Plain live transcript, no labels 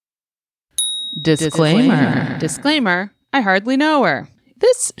Disclaimer. Disclaimer. I hardly know her.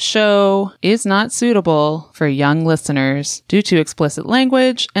 This show is not suitable for young listeners due to explicit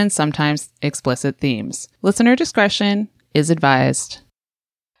language and sometimes explicit themes. Listener discretion is advised.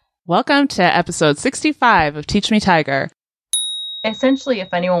 Welcome to episode 65 of Teach Me Tiger. Essentially,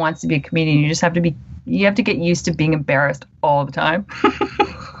 if anyone wants to be a comedian, you have to get used to being embarrassed all the time.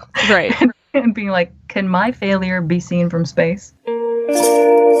 Right. And being like, can my failure be seen from space?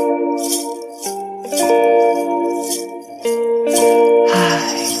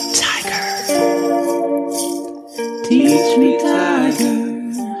 Hi, Tiger. Teach me,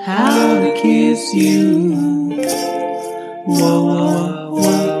 Tiger, how to kiss you. Whoa, whoa,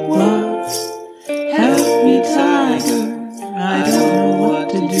 whoa, whoa. Help me, Tiger. I don't know what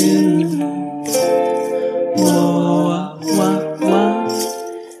to do. Whoa, whoa, whoa,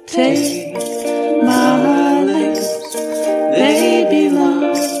 whoa. Take my lips, they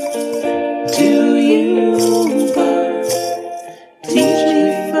belong to you, but teach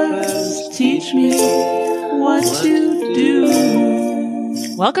me first, teach me what to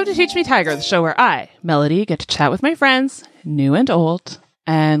do. Welcome to Teach Me Tiger, the show where I, Melody, get to chat with my friends, new and old,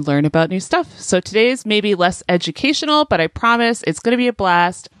 and learn about new stuff. So today's maybe less educational, but I promise it's going to be a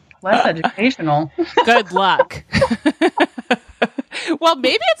blast. Less educational. Good luck. Well,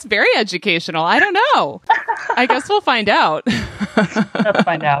 maybe it's very educational. I don't know. I guess we'll find out. Let's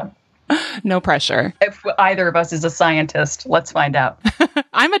find out. No pressure. If either of us is a scientist, let's find out.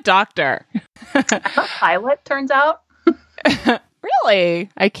 I'm a doctor. I'm a pilot, turns out. Really?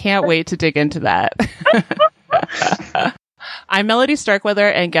 I can't wait to dig into that. I'm Melody Starkweather,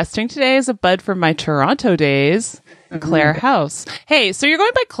 and guesting today is a bud from my Toronto days, Claire Haus. Hey, so you're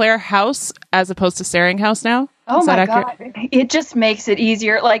going by Claire Haus as opposed to Saring House now? Oh my God. It just makes it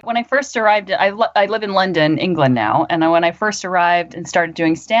easier. Like when I first arrived, I live in London, England now. And when I first arrived and started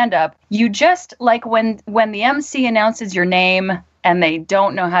doing stand-up, you just like when the MC announces your name and they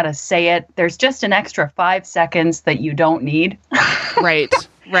don't know how to say it, there's just an extra 5 seconds that you don't need. Right.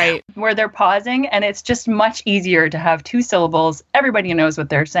 Right. Where they're pausing, and it's just much easier to have 2 syllables. Everybody knows what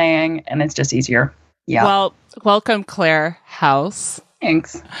they're saying, and it's just easier. Yeah. Well, welcome, Claire Haus.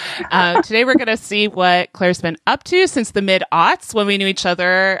 Thanks. Today we're going to see what Claire's been up to since the mid-aughts when we knew each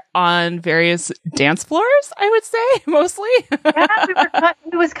other on various dance floors, I would say, mostly. Yeah,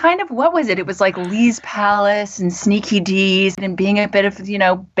 it was kind of, what was it? It was like Lee's Palace and Sneaky D's and being a bit of,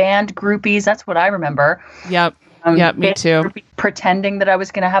 band groupies. That's what I remember. Yep. Yeah, me too. Pretending that I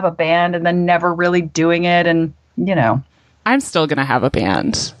was going to have a band and then never really doing it. And, I'm still going to have a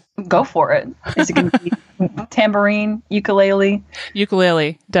band. Go for it. Is it going to be tambourine, ukulele?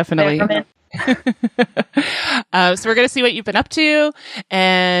 Ukulele, definitely. So we're going to see what you've been up to.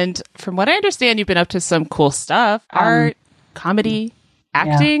 And from what I understand, you've been up to some cool stuff. Art, comedy,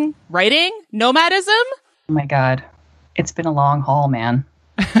 acting, writing, nomadism. Oh my God. It's been a long haul, man.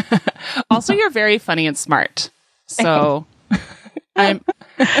 Also, you're very funny and smart. So I'm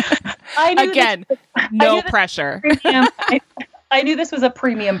again, no pressure. I knew this was a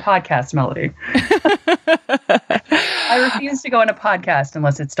premium podcast, Melody. I refuse to go on a podcast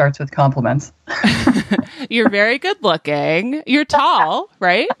unless it starts with compliments. You're very good looking. You're tall,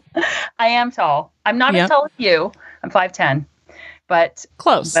 right? I am tall. I'm not as tall as you. I'm 5'10", but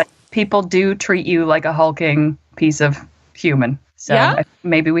close. But people do treat you like a hulking piece of human. So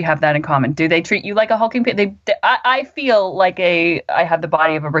maybe we have that in common. Do they treat you like a hulking? I feel like I have the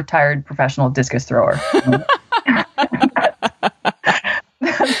body of a retired professional discus thrower.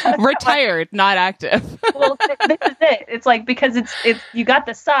 Retired, not active. Well, this is it. It's like because it's you got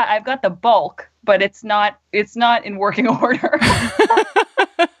the size, I've got the bulk, but it's not in working order.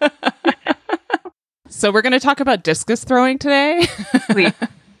 So we're going to talk about discus throwing today. Sweet.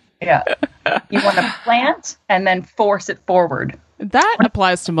 Yeah. You want to plant and then force it forward. That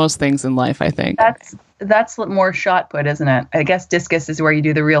applies to most things in life, I think. That's more shot put, isn't it? I guess discus is where you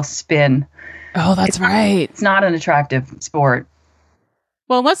do the real spin. Oh, that's right. It's not an attractive sport.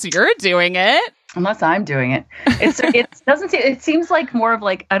 Well, unless you're doing it. Unless I'm doing it. It seems like more of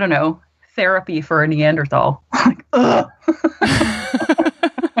like, I don't know, therapy for a Neanderthal. Like, ugh.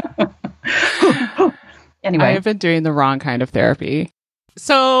 Anyway. I have been doing the wrong kind of therapy.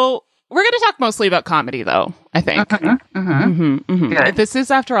 So we're going to talk mostly about comedy, though, I think. This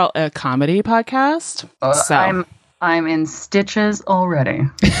is, after all, a comedy podcast. So I'm in stitches already.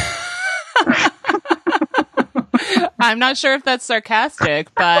 I'm not sure if that's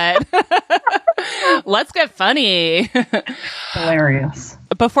sarcastic, but let's get funny. Hilarious.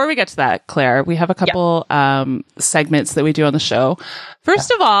 Before we get to that, Claire, we have a couple segments that we do on the show. First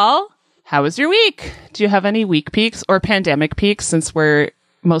of all, how was your week? Do you have any week peaks or pandemic peaks, since we're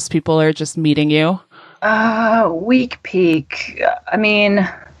most people are just meeting you? Week peak. I mean,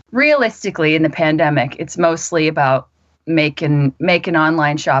 realistically, in the pandemic, it's mostly about making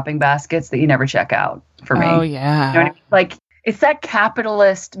online shopping baskets that you never check out for me. Oh, yeah. You know what I mean? Like, it's that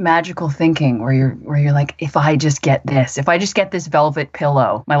capitalist magical thinking where you're like, if I just get this velvet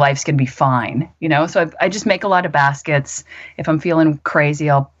pillow, my life's gonna be fine. You know, so I just make a lot of baskets. If I'm feeling crazy,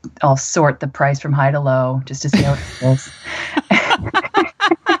 I'll sort the price from high to low just to see how it feels.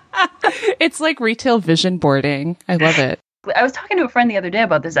 It's like retail vision boarding. I love it. I was talking to a friend the other day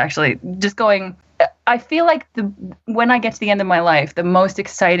about this, actually, just going, I feel like when I get to the end of my life, the most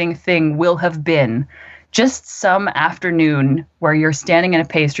exciting thing will have been just some afternoon where you're standing in a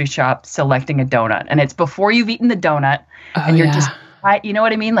pastry shop selecting a donut, and it's before you've eaten the donut, and you're just, you know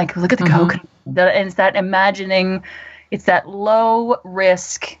what I mean? Like, look at the coconut, and it's that it's that low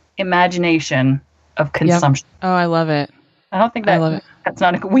risk imagination of consumption. Yep. Oh, I love it. I don't think that's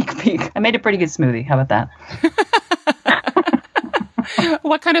not a weak peak. I made a pretty good smoothie. How about that?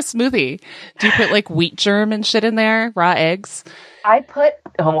 What kind of smoothie? Do you put like wheat germ and shit in there? Raw eggs? I put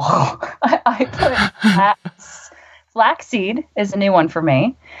flaxseed is a new one for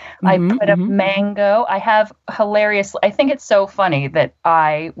me. I put a mango. I have I think it's so funny that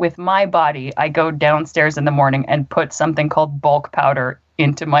with my body, I go downstairs in the morning and put something called bulk powder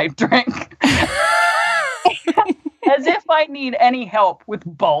into my drink. As if I need any help with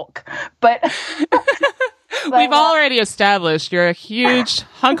bulk. But we've already established you're a huge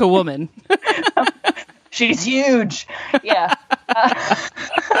hunk of woman. She's huge. Yeah.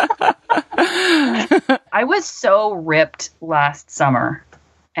 I was so ripped last summer,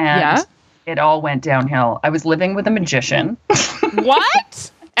 and it all went downhill. I was living with a magician.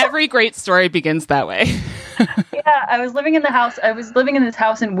 What? Every great story begins that way. Yeah, I was living in this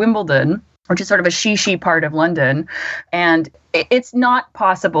house in Wimbledon, which is sort of a she part of London. And it's not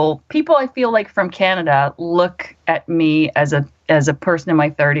possible. People, I feel like, from Canada look at me as a person in my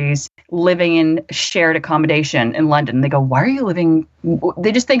 30s living in shared accommodation in London. They go, why are you living?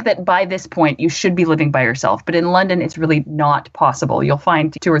 They just think that by this point you should be living by yourself. But in London, it's really not possible. You'll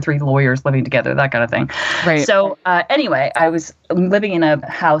find 2 or 3 lawyers living together, that kind of thing. Right. So anyway, I was living in a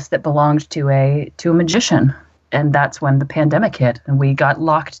house that belonged to a magician. And that's when the pandemic hit and we got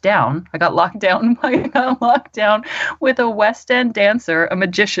locked down. I got locked down with a West End dancer, a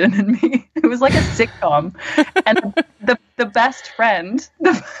magician, and me. It was like a sitcom. And the best friend,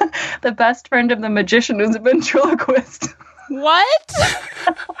 the best friend of the magician was a ventriloquist. What?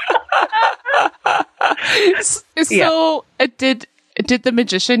 So did the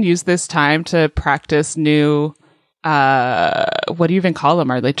magician use this time to practice new, what do you even call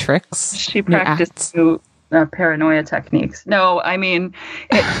them? Are they tricks? She practiced new paranoia techniques. No, I mean,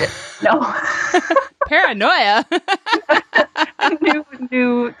 no. Paranoia?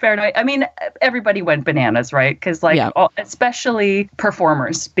 new paranoia. I mean, everybody went bananas, right? Because especially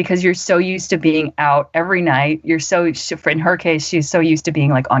performers, because you're so used to being out every night. You're so, in her case, she's so used to being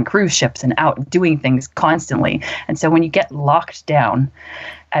like on cruise ships and out doing things constantly. And so when you get locked down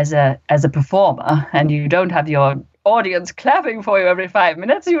as a performer and you don't have your audience clapping for you every 5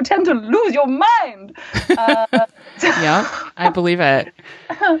 minutes, you tend to lose your mind. Yeah, I believe it.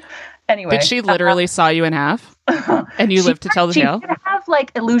 Anyway, did she literally saw you in half, and you lived to tell the tale? She did have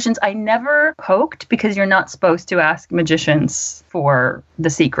like illusions. I never poked because you're not supposed to ask magicians for the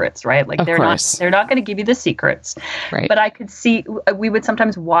secrets, right? Like they're not going to give you the secrets. Right. But I could see, we would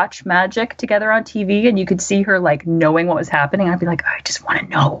sometimes watch magic together on TV, and you could see her like knowing what was happening. I'd be like, I just want to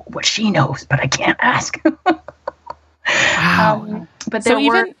know what she knows, but I can't ask. Wow. But there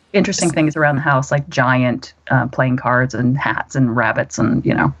were interesting things around the house, like giant playing cards and hats and rabbits and,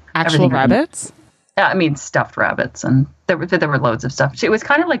 actual rabbits? I mean, stuffed rabbits. And there were loads of stuff. It was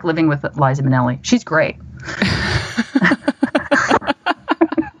kind of like living with Liza Minnelli. She's great.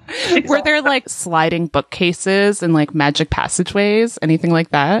 Were there like sliding bookcases and like magic passageways, anything like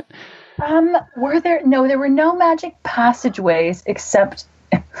that? Were there? No, there were no magic passageways except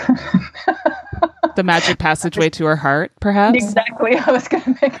the magic passageway to her heart, perhaps? Exactly. I was going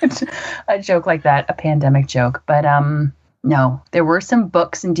to make a joke like that, a pandemic joke. But no, there were some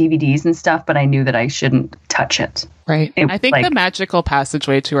books and DVDs and stuff, but I knew that I shouldn't touch it. Right. I think the magical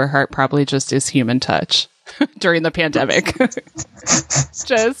passageway to her heart probably just is human touch during the pandemic.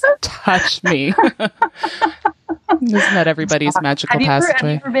 Just touch me. Isn't that everybody's magical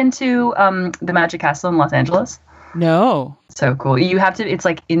passageway? Have you ever been to the Magic Castle in Los Angeles? No. So cool. You have to, it's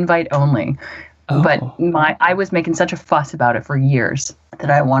like invite only. Oh. But I was making such a fuss about it for years that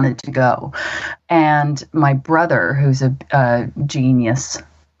I wanted to go. And my brother, who's a genius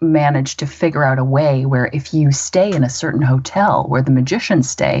managed to figure out a way where if you stay in a certain hotel where the magicians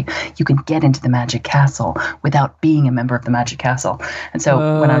stay, you can get into the Magic Castle without being a member of the Magic Castle. And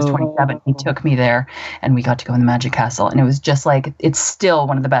so when I was 27, he took me there and we got to go in the Magic Castle. And it was just like, it's still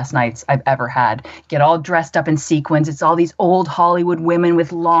one of the best nights I've ever had. Get all dressed up in sequins. It's all these old Hollywood women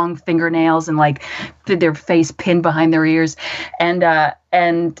with long fingernails and like their face pinned behind their ears.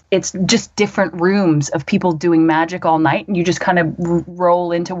 And it's just different rooms of people doing magic all night. And you just kind of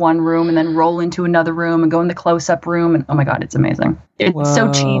roll into one room and then roll into another room and go in the close-up room. And oh my God, it's amazing. It's so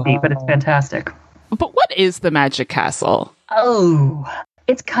cheesy, but it's fantastic. But what is the Magic Castle? Oh,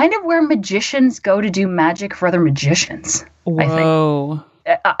 it's kind of where magicians go to do magic for other magicians. Whoa.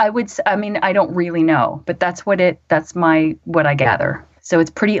 I think. I don't really know, but that's what I gather. So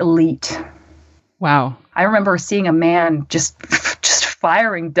it's pretty elite. Wow. I remember seeing a man just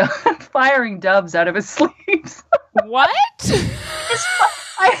firing doves out of his sleeves. What? Pew,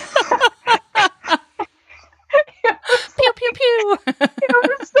 pew, pew.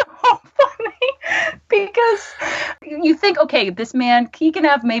 It was so funny because you think, okay, this man, he can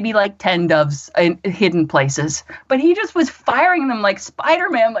have maybe like 10 doves in hidden places, but he just was firing them like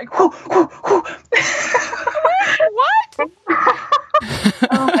Spider-Man, like, whoo, whoo, whoo. What?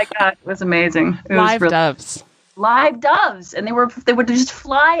 Oh my God, it was amazing. It Live was doves. Live doves, and they would just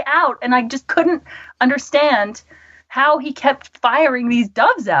fly out, and I just couldn't understand how he kept firing these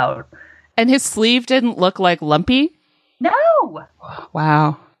doves out. And his sleeve didn't look like lumpy? No.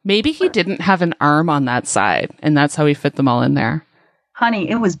 Wow. Maybe he didn't have an arm on that side, and that's how he fit them all in there. Honey,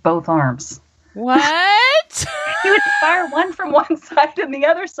 it was both arms. What? He would fire one from one side and the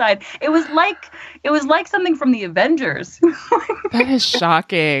other side. It was like something from the Avengers. That is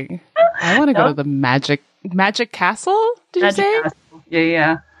shocking. I want to go to the Magic Castle? Did you say? Castle.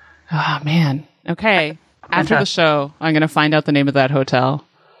 Yeah. Oh, man. Okay. After the show, I'm going to find out the name of that hotel.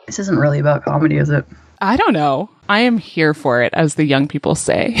 This isn't really about comedy, is it? I don't know. I am here for it, as the young people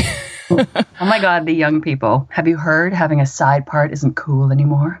say. Oh my God, the young people. Have you heard having a side part isn't cool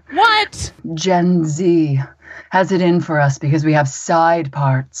anymore? What? Gen Z has it in for us because we have side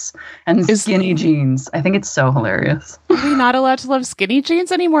parts and skinny jeans. I think it's so hilarious. Are we not allowed to love skinny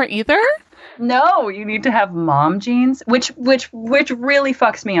jeans anymore either? No, you need to have mom jeans, which really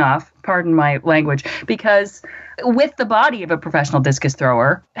fucks me off, pardon my language, because with the body of a professional discus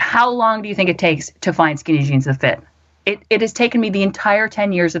thrower, how long do you think it takes to find skinny jeans that fit? It has taken me the entire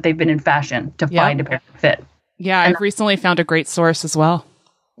 10 years that they've been in fashion to find a pair that fit. Yeah, I've recently found a great source as well.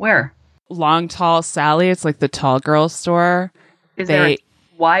 Where? Long Tall Sally. It's like the tall girl store. Is there a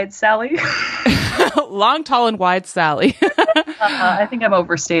wide Sally? Long, tall, and wide Sally. I think I'm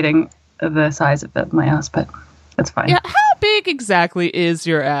overstating the size of my ass, but that's fine. Yeah, how big exactly is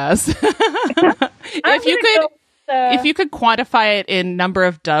your ass? If you could quantify it in number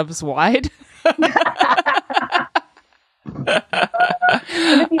of doves wide.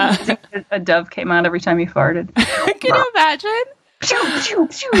 A dove came out every time you farted. Can you imagine? Pew, pew,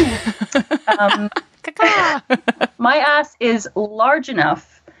 pew. My ass is large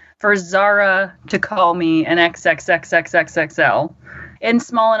enough for Zara to call me an XXXXXXL, and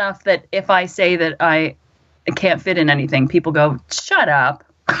small enough that if I say that I can't fit in anything, people go, shut up.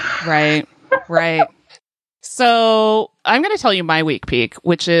 Right. So I'm going to tell you my week peak,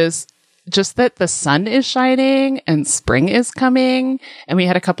 which is just that the sun is shining and spring is coming, and we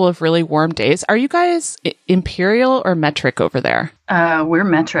had a couple of really warm days. Are you guys imperial or metric over there? We're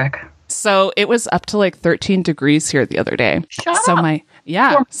metric. So it was up to like 13 degrees here the other day. Shut up. My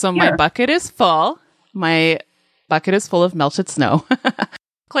bucket is full. My bucket is full of melted snow.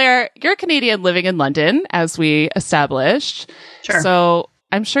 Claire, you're a Canadian living in London, as we established. Sure. So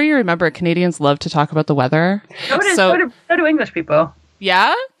I'm sure you remember Canadians love to talk about the weather. So do English people.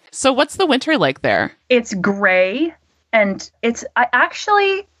 Yeah? So what's the winter like there? It's gray, and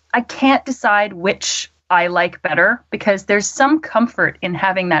I can't decide which I like better, because there's some comfort in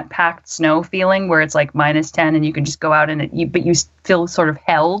having that packed snow feeling where it's like -10 and you can just go out but you feel sort of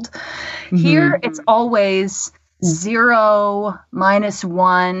held. Mm-hmm. Here, it's always 0,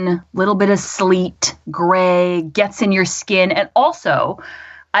 -1, little bit of sleet, gray, gets in your skin. And also,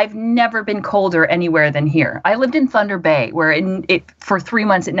 I've never been colder anywhere than here. I lived in Thunder Bay, where for 3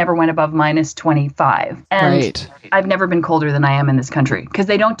 months it never went above -25. And right. I've never been colder than I am in this country, because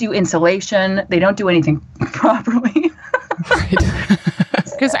they don't do insulation. They don't do anything properly. Right.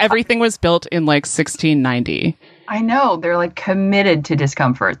 Because everything was built in like 1690. I know. They're like committed to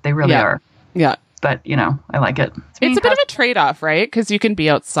discomfort. They really are. Yeah. But, I like it. It's a bit of a trade-off, right? Because you can be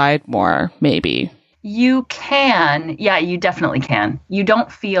outside more, maybe. You can. Yeah, you definitely can. You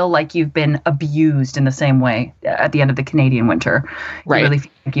don't feel like you've been abused in the same way at the end of the Canadian winter. Right. You really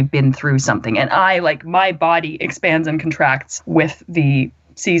feel like you've been through something. And my body expands and contracts with the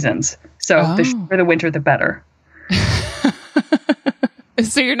seasons. So the shorter the winter, the better.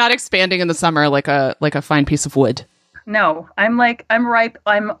 So you're not expanding in the summer like a fine piece of wood. No, I'm ripe.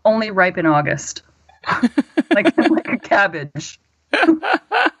 I'm only ripe in August. like a cabbage.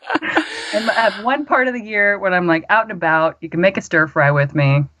 And I have one part of the year when I'm like out and about. You can make a stir fry with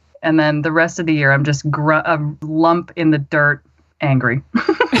me, and then the rest of the year I'm just a lump in the dirt, angry,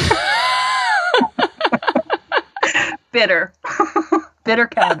 bitter, bitter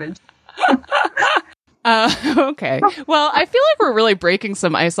cabbage. Okay. Well, I feel like we're really breaking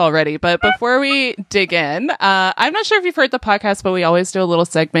some ice already, but before we dig in, I'm not sure if you've heard the podcast, but we always do a little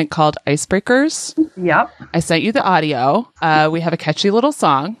segment called Icebreakers. Yep. I sent you the audio. We have a catchy little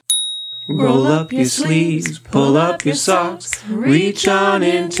song. Roll up your sleeves, pull up your socks, reach on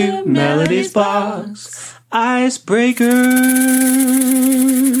into Melody's box.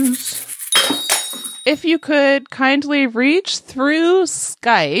 Icebreakers. If you could kindly reach through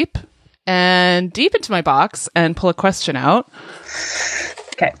Skype and deep into my box and pull a question out.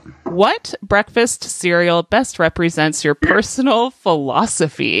 Okay. What breakfast cereal best represents your personal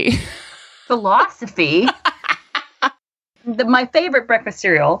philosophy? Philosophy? My favorite breakfast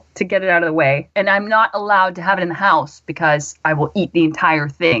cereal, to get it out of the way, and I'm not allowed to have it in the house because I will eat the entire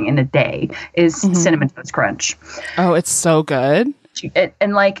thing in a day, is Cinnamon Toast Crunch. Oh, it's so good. It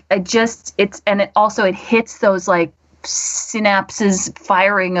hits those like synapses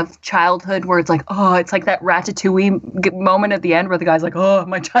firing of childhood where it's like, oh, it's like that Ratatouille moment at the end where the guy's like, oh,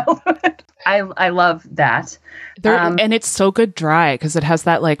 my childhood. I love that. And it's so good dry because it has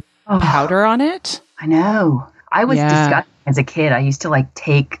that like powder on it. I know. I was disgusted as a kid. I used to like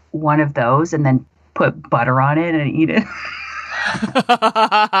take one of those and then put butter on it and eat it.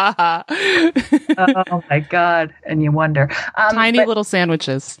 Oh my God. And you wonder. Tiny little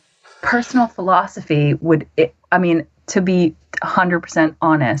sandwiches. Personal philosophy to be 100%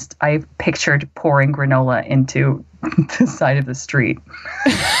 honest, I pictured pouring granola into the side of the street.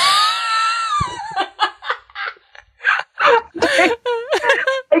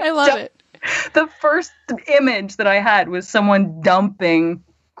 I love it. The first image that I had was someone dumping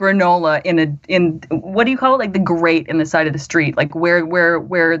granola in what do you call it? Like the grate in the side of the street, like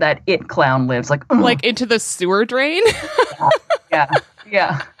where that it clown lives, like into the sewer drain. Yeah.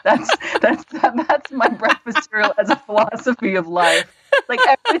 That's my breakfast cereal as a philosophy of life. Like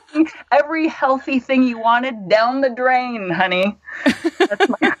every healthy thing you wanted down the drain, honey.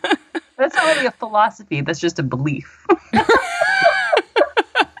 That's not really a philosophy. That's just a belief.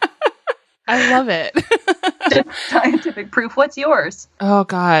 I love it. Scientific proof. What's yours? Oh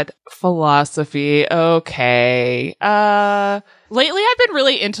God, philosophy. Okay. Lately I've been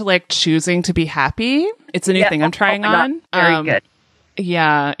really into like choosing to be happy. It's a new thing I'm trying on. Very good.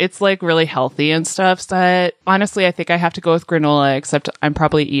 Yeah, it's like really healthy and stuff. But honestly, I think I have to go with granola, except I'm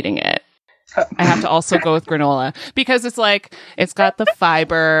probably eating it. I have to also go with granola because it's like, it's got the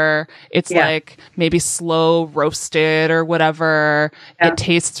fiber. It's like maybe slow roasted or whatever. Yeah. It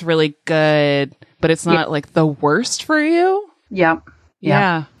tastes really good, but it's not like the worst for you. Yeah.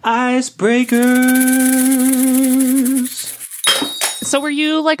 Icebreakers. So were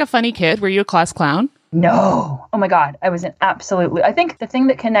you like a funny kid? Were you a class clown? No. Oh my God. I was I think the thing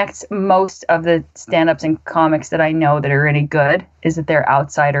that connects most of the stand-ups and comics that I know that are really good is that they're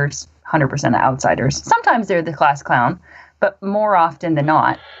outsiders. 100% outsiders. Sometimes they're the class clown, but more often than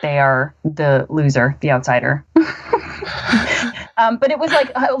not, they are the loser, the outsider. But it was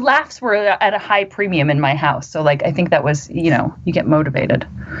like laughs were at a high premium in my house. So like, I think that was, you get motivated.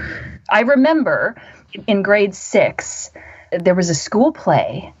 I remember in grade 6, there was a school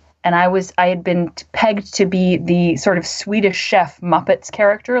play. And I had been pegged to be the sort of Swedish Chef Muppets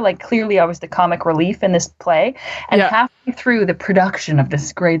character. Like clearly I was the comic relief in this play. And halfway through the production of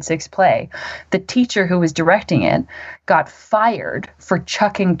this grade 6 play, the teacher who was directing it got fired for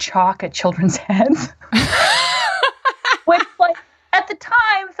chucking chalk at children's heads. Which like at the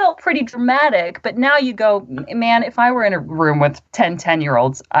time felt pretty dramatic, but now you go, man, if I were in a room with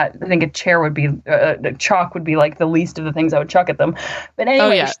 10-year-olds, I think a chalk would be like the least of the things I would chuck at them. But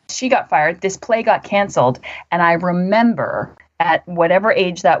anyway, she got fired. This play got canceled. And I remember at whatever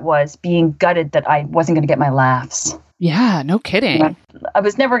age that was being gutted that I wasn't going to get my laughs. Yeah, no kidding. I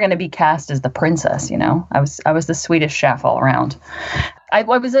was never going to be cast as the princess, I was the Swedish chef all around. I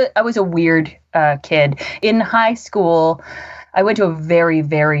was a weird kid. In high school, I went to a very,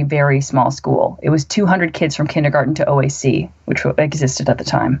 very, very small school. It was 200 kids from kindergarten to OAC, which existed at the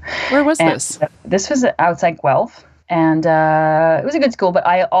time. Where was this? This was outside Guelph. And it was a good school, but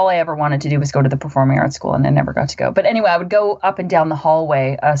all I ever wanted to do was go to the performing arts school, and I never got to go. But anyway, I would go up and down the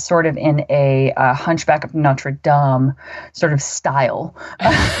hallway, sort of in a Hunchback of Notre Dame sort of style.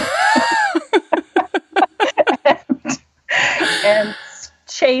 and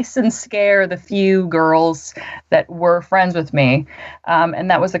chase and scare the few girls that were friends with me. And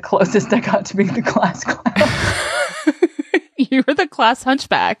that was the closest I got to being the class clown. You were the class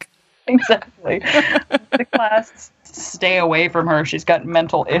hunchback. Exactly. The class, stay away from her. She's got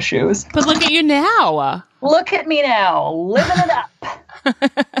mental issues. But look at you now. Look at me now, living it up.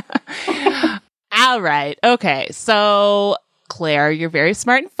 All right. Okay. So, Claire, you're very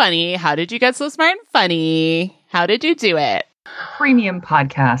smart and funny. How did you get so smart and funny? How did you do it? Premium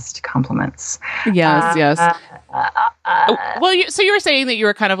podcast compliments. Yes. Well, so you were saying that you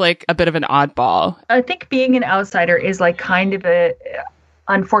were kind of like a bit of an oddball. I think being an outsider is like kind of a...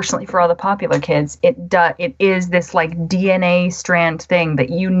 Unfortunately for all the popular kids, it is this like DNA strand thing that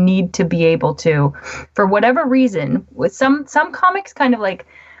you need to be able to, for whatever reason, with some comics kind of like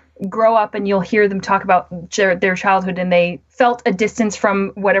grow up and you'll hear them talk about their childhood and they felt a distance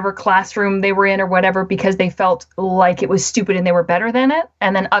from whatever classroom they were in or whatever because they felt like it was stupid and they were better than it.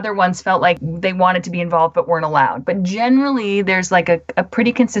 And then other ones felt like they wanted to be involved but weren't allowed. But generally, there's like a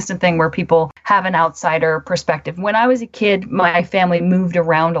pretty consistent thing where people have an outsider perspective. When I was a kid, my family moved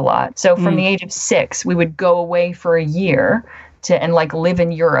around a lot. So from the age of 6, we would go away for a year and like live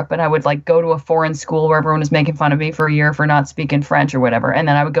in Europe, and I would like go to a foreign school where everyone was making fun of me for a year for not speaking French or whatever, and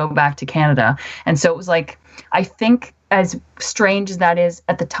then I would go back to Canada. And so it was like, I think as strange as that is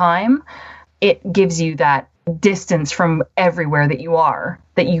at the time, it gives you that distance from everywhere that you are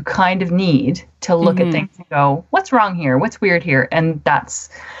that you kind of need to look at things and go, what's wrong here? What's weird here? And that's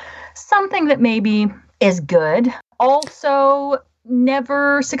something that maybe is good. Also,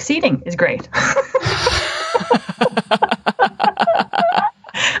 never succeeding is great.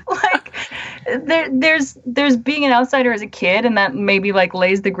 Like there's being an outsider as a kid, and that maybe like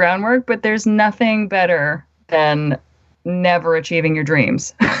lays the groundwork, but there's nothing better than never achieving your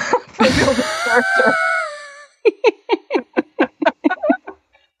dreams. For building character.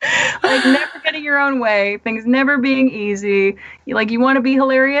 Like never getting your own way, things never being easy. You want to be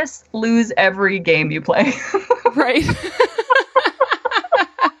hilarious, lose every game you play. Right.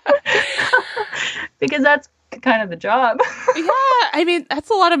 Because that's kind of the job. Yeah, I mean, that's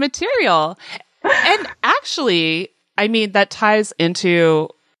a lot of material. And actually, I mean, that ties into,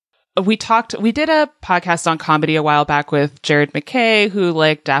 we did a podcast on comedy a while back with Jared McKay, who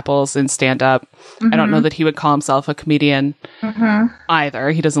like dabbles in stand-up. I don't know that he would call himself a comedian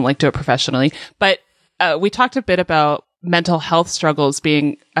either. He doesn't like do it professionally. But we talked a bit about mental health struggles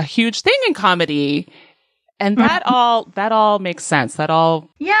being a huge thing in comedy. And that all makes sense.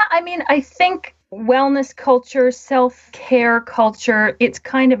 Yeah, I mean, I think wellness culture, self-care culture, it's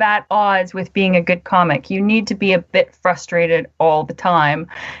kind of at odds with being a good comic. You need to be a bit frustrated all the time.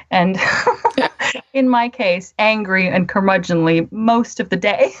 And in my case, angry and curmudgeonly most of the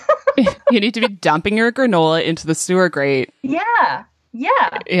day. You need to be dumping your granola into the sewer grate. Yeah.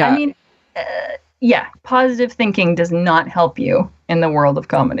 I mean, positive thinking does not help you in the world of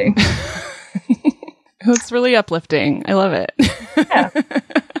comedy. It's really uplifting. I love it. Yeah.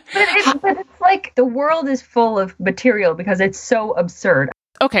 But it's like the world is full of material because it's so absurd.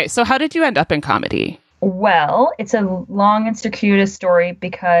 Okay, so how did you end up in comedy? Well, it's a long and circuitous story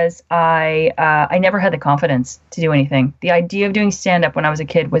because I never had the confidence to do anything. The idea of doing stand-up when I was a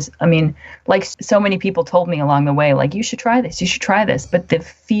kid was, I mean, like so many people told me along the way, like, you should try this. But the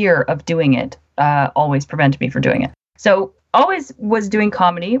fear of doing it always prevented me from doing it. So always was doing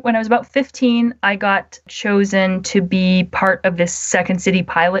comedy. When I was about 15, I got chosen to be part of this Second City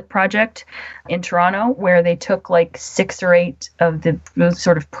pilot project in Toronto, where they took like 6 or 8 of the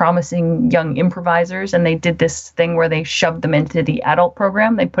sort of promising young improvisers, and they did this thing where they shoved them into the adult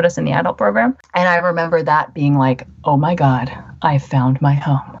program. They put us in the adult program. And I remember that being like, oh my God, I found my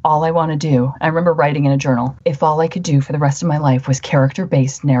home. All I want to do, I remember writing in a journal, if all I could do for the rest of my life was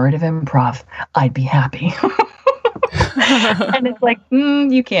character-based narrative improv, I'd be happy. And it's like,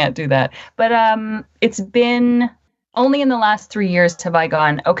 you can't do that. But it's been only in the last 3 years have I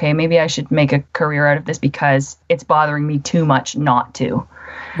gone, okay, maybe I should make a career out of this because it's bothering me too much not to.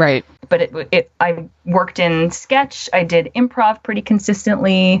 Right. But I worked in sketch. I did improv pretty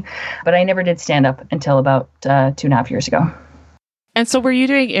consistently, but I never did stand up until about 2.5 years ago. And so were you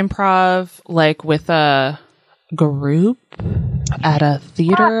doing improv like with a group at a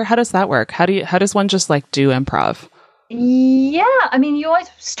theater? How does that work? How does one just like do improv? Yeah, I mean, you always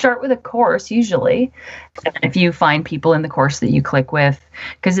start with a course usually. And if you find people in the course that you click with,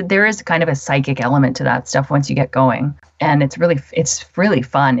 because there is kind of a psychic element to that stuff once you get going, and it's really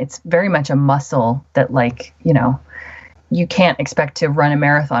fun. It's very much a muscle that, like, you can't expect to run a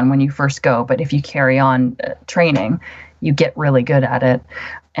marathon when you first go, but if you carry on training, you get really good at it,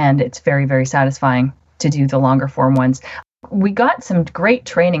 and it's very, very satisfying to do the longer form ones. We got some great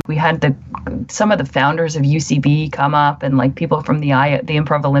training. We had some of the founders of UCB come up, and like people from the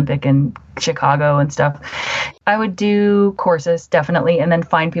Improv Olympic in Chicago and stuff. I would do courses, definitely, and then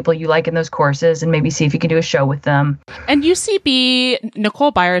find people you like in those courses and maybe see if you can do a show with them. And UCB,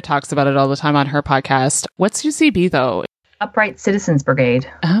 Nicole Byer talks about it all the time on her podcast. What's UCB though? Upright Citizens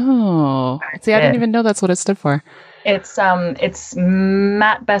Brigade. Oh, see, I didn't even know that's what it stood for. It's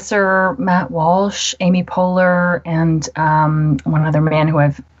Matt Besser, Matt Walsh, Amy Poehler, and one other man who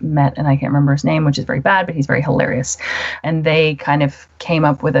I've met, and I can't remember his name, which is very bad, but he's very hilarious. And they kind of came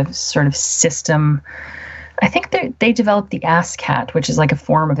up with a sort of system. I think they developed the ASCAT, which is like a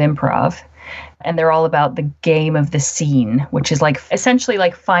form of improv. And they're all about the game of the scene, which is like essentially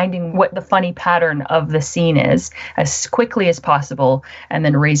like finding what the funny pattern of the scene is as quickly as possible and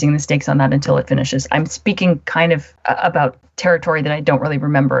then raising the stakes on that until it finishes. I'm speaking kind of about territory that I don't really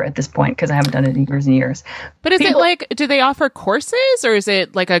remember at this point because I haven't done it in years and years. But is it like, do they offer courses or is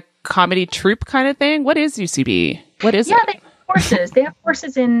it like a comedy troupe kind of thing? What is UCB? What is it? Yeah, courses. They have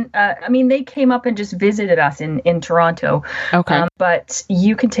courses in, they came up and just visited us in Toronto. Okay. But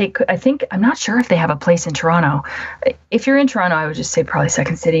you can take, I'm not sure if they have a place in Toronto. If you're in Toronto, I would just say probably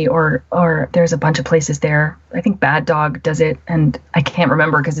Second City or there's a bunch of places there. I think Bad Dog does it. And I can't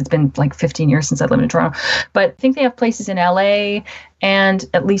remember because it's been like 15 years since I lived in Toronto. But I think they have places in LA and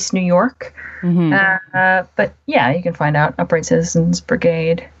at least New York. Mm-hmm. But yeah, you can find out. Upright Citizens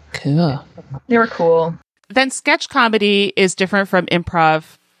Brigade. Cool. They were cool. Then sketch comedy is different from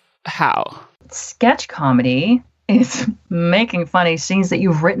improv. How? Sketch comedy is making funny scenes that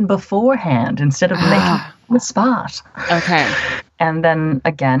you've written beforehand instead of making on the spot. Okay. And then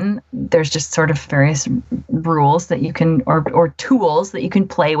again, there's just sort of various rules that you can, or tools that you can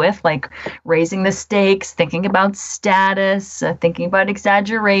play with, like raising the stakes, thinking about status, thinking about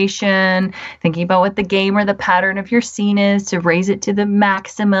exaggeration, thinking about what the game or the pattern of your scene is to raise it to the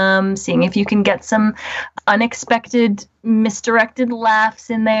maximum, seeing if you can get some unexpected, misdirected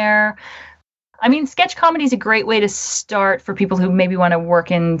laughs in there. I mean, sketch comedy is a great way to start for people who maybe want to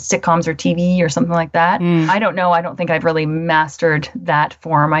work in sitcoms or TV or something like that. I don't know. I don't think I've really mastered that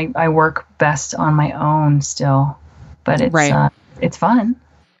form. I work best on my own still, but it's fun.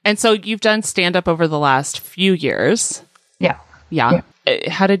 And so you've done stand-up over the last few years. Yeah.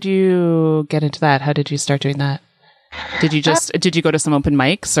 How did you get into that? How did you start doing that? Did you go to some open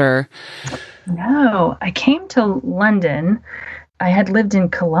mics or? No, I came to London. I had lived in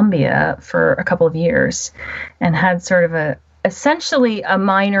Colombia for a couple of years and had sort of essentially a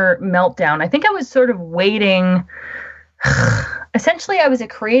minor meltdown. I think I was sort of waiting. Essentially, I was a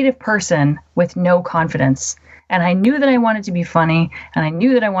creative person with no confidence. And I knew that I wanted to be funny and I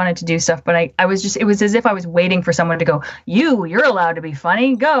knew that I wanted to do stuff, but it was as if I was waiting for someone to go, you're allowed to be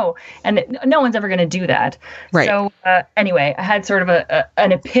funny, go. And no one's ever going to do that. Right. So anyway, I had sort of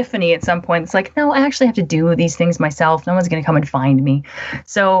an epiphany at some point. It's like, no, I actually have to do these things myself. No one's going to come and find me.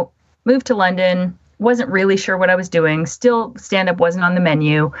 So moved to London, wasn't really sure what I was doing. Still, stand-up wasn't on the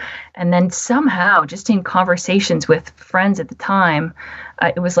menu. And then somehow, just in conversations with friends at the time,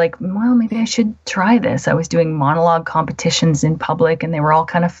 it was like, well, maybe I should try this. I was doing monologue competitions in public, and they were all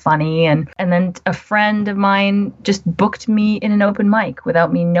kind of funny. And then a friend of mine just booked me in an open mic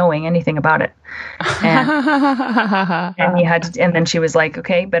without me knowing anything about it. And and then she was like,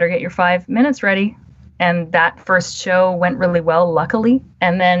 okay, better get your 5 minutes ready. And that first show went really well, luckily.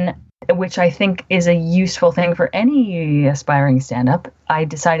 And then, which I think is a useful thing for any aspiring stand-up, I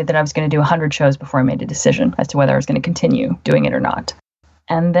decided that I was going to do 100 shows before I made a decision as to whether I was going to continue doing it or not.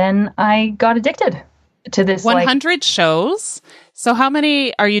 And then I got addicted to this. 100 shows? So how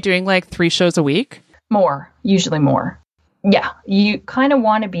many are you doing, like 3 shows a week? More, usually more. Yeah, you kind of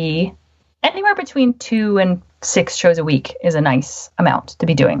want to be anywhere between 2 and 6 shows a week is a nice amount to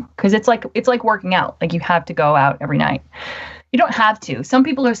be doing. Because it's like working out. Like you have to go out every night. You don't have to. Some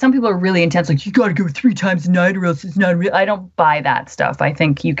people are really intense. Like you got to go 3 times a night or else it's not real. I don't buy that stuff. I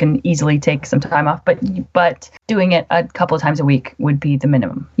think you can easily take some time off, but doing it a couple of times a week would be the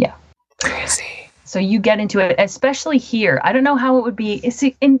minimum. Yeah. Crazy. So you get into it, especially here. I don't know how it would be.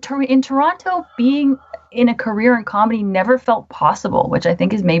 In Toronto, being in a career in comedy never felt possible, which I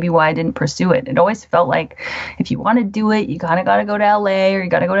think is maybe why I didn't pursue it. It always felt like if you want to do it, you kind of got to go to LA or you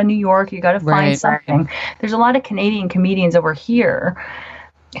got to go to New York, you got to find something. There's a lot of Canadian comedians over here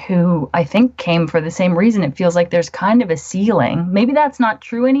who I think came for the same reason. It feels like there's kind of a ceiling. Maybe that's not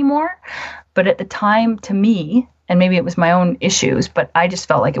true anymore, but at the time, to me, and maybe it was my own issues, but I just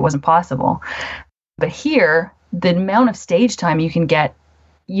felt like it wasn't possible. But here, the amount of stage time you can get,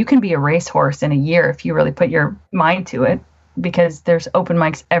 you can be a racehorse in a year if you really put your mind to it, because there's open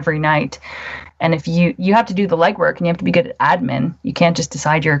mics every night. And if you have to do the legwork and you have to be good at admin, you can't just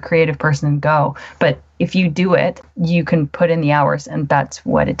decide you're a creative person and go. But if you do it, you can put in the hours, and that's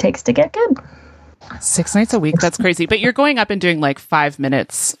what it takes to get good. 6 nights a week. That's crazy. But you're going up and doing like 5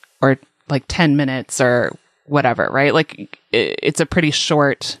 minutes or like 10 minutes or whatever, right? Like it's a pretty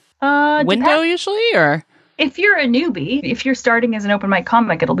short window usually, or? If you're a newbie, if you're starting as an open mic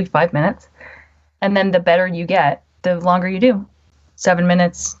comic, it'll be 5 minutes. And then the better you get, the longer you do. 7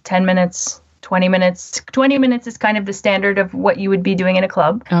 minutes, 10 minutes, 20 minutes. 20 minutes is kind of the standard of what you would be doing in a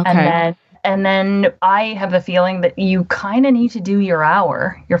club. Okay. And then I have the feeling that you kind of need to do your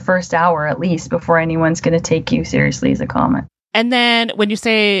hour, your first hour at least, before anyone's going to take you seriously as a comic. And then when you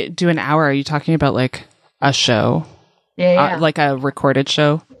say do an hour, are you talking about like a show? Yeah. Like a recorded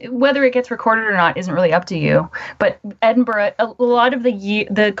show? Whether it gets recorded or not isn't really up to you. But Edinburgh, a lot of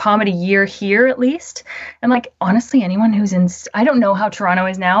the comedy year here, at least, and like honestly, anyone who's in, I don't know how Toronto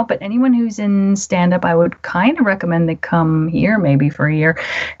is now, but anyone who's in stand-up, I would kind of recommend they come here maybe for a year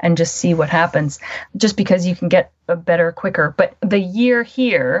and just see what happens, just because you can get a better quicker. But the year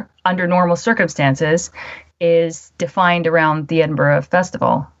here, under normal circumstances, is defined around the Edinburgh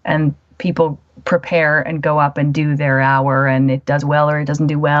Festival, and people prepare and go up and do their hour, and it does well or it doesn't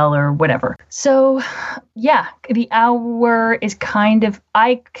do well or whatever. So yeah, the hour is kind of,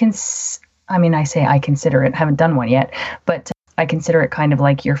 I say I consider it, haven't done one yet, but I consider it kind of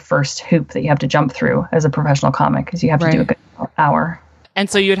like your first hoop that you have to jump through as a professional comic, because you have to do a good hour. And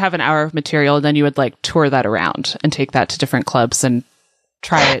so you would have an hour of material, and then you would like tour that around and take that to different clubs and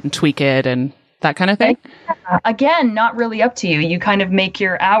try it and tweak it and that kind of thing? Again, not really up to you. You kind of make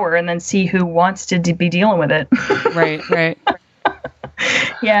your hour and then see who wants to be dealing with it. Right.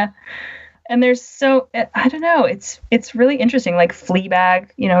 Yeah. And there's I don't know, it's really interesting. Like Fleabag,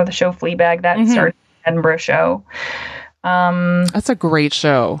 the show Fleabag, that started an Edinburgh show. That's a great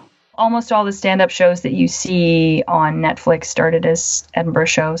show. Almost all the stand-up shows that you see on Netflix started as Edinburgh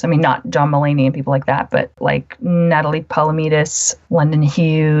shows. I mean, not John Mulaney and people like that, but like Natalie Palamides, London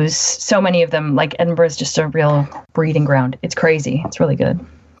Hughes, so many of them. Like Edinburgh is just a real breeding ground. It's crazy. It's really good.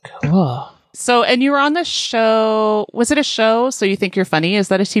 Cool. So, and you were on the show. Was it a show? So You Think You're Funny? Is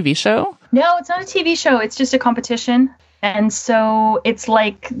that a TV show? No, it's not a TV show. It's just a competition. And so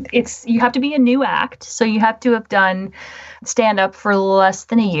you have to be a new act. So you have to have done stand-up for less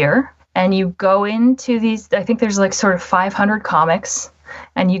than a year. And you go into these, I think there's like sort of 500 comics.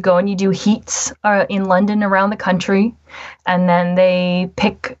 And you go and you do heats in London, around the country. And then they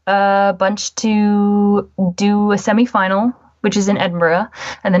pick a bunch to do a semifinal, which is in Edinburgh.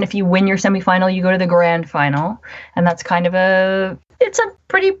 And then if you win your semifinal, you go to the grand final. And that's kind of it's a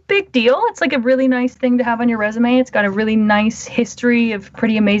pretty big deal. It's like a really nice thing to have on your resume. It's got a really nice history of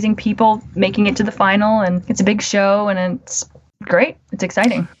pretty amazing people making it to the final. And it's a big show, and it's great. It's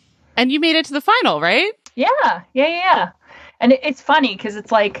exciting. And you made it to the final, right? Yeah. And it's funny because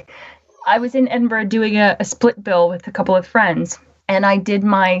it's like I was in Edinburgh doing a split bill with a couple of friends, and I did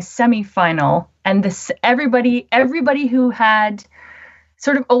my semifinal, and everybody who had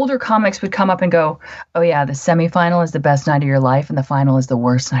sort of older comics would come up and go, "Oh yeah, the semifinal is the best night of your life and the final is the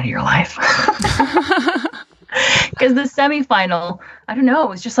worst night of your life." Because the semifinal, I don't know, it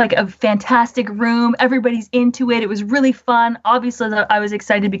was just like a fantastic room. Everybody's into it. It was really fun. Obviously, I was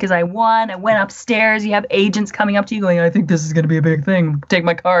excited because I won. I went upstairs. You have agents coming up to you going, "I think this is going to be a big thing. Take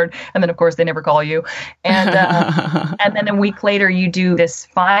my card." And then, of course, they never call you. And and then a week later, you do this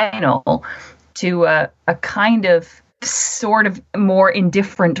final to a kind of sort of more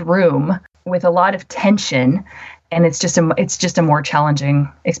indifferent room with a lot of tension. And it's just a more challenging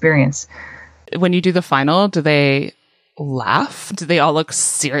experience. When you do the final, do they laugh? Do they all look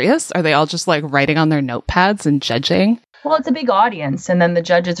serious? Are they all just like writing on their notepads and judging? Well, it's a big audience, and then the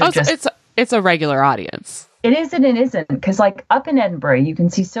judges are it's a regular audience. It is and it isn't, because like up in Edinburgh, you can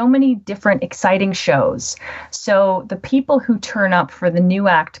see so many different exciting shows. So the people who turn up for the new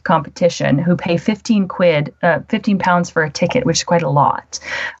act competition, who pay £15 for a ticket, which is quite a lot.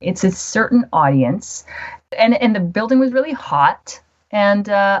 It's a certain audience, and the building was really hot. And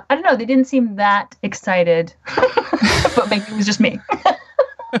I don't know, they didn't seem that excited, but maybe it was just me.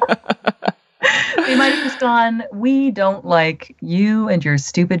 They might have just gone, we don't like you and your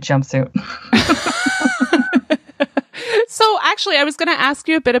stupid jumpsuit. So actually, I was going to ask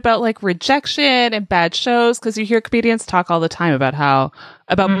you a bit about like rejection and bad shows, because you hear comedians talk all the time about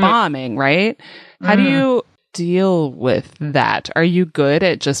bombing, right? How do you deal with that? Are you good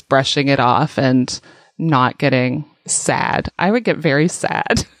at just brushing it off and not getting sad? I would get very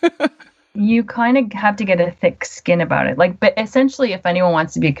sad. You kind of have to get a thick skin about it. Like, but essentially, if anyone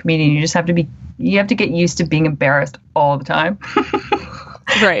wants to be a comedian, you have to get used to being embarrassed all the time.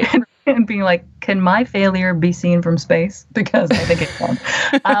 Right. And being like, can my failure be seen from space? Because I think it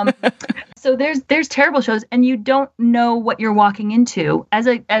can. So there's terrible shows, and you don't know what you're walking into as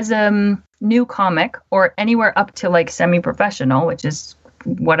a new comic, or anywhere up to like semi-professional, which is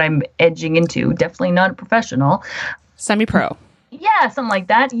what I'm edging into. Definitely not a professional. Semi-pro. Yeah, something like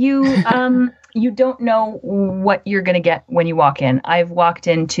that. You don't know what you're going to get when you walk in. I've walked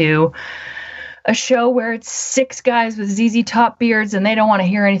into a show where it's 6 guys with ZZ Top beards and they don't want to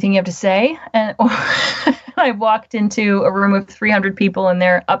hear anything you have to say. And I walked into a room of 300 people and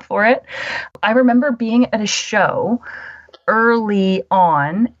they're up for it. I remember being at a show early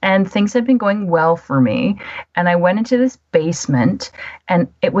on and things had been going well for me. And I went into this basement and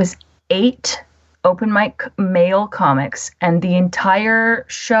it was 8 open mic male comics. And the entire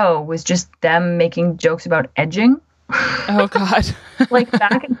show was just them making jokes about edging. Oh, God. Like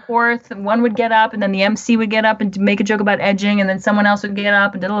back and forth. And one would get up and then the MC would get up and make a joke about edging. And then someone else would get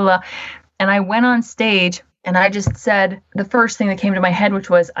up and da-da-da. And I went on stage and I just said the first thing that came to my head, which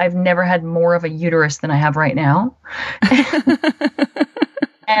was, I've never had more of a uterus than I have right now.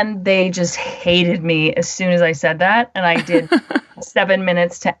 And they just hated me as soon as I said that. And I did 7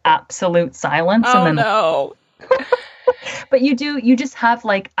 minutes to absolute silence. Oh, and then, no. But you just have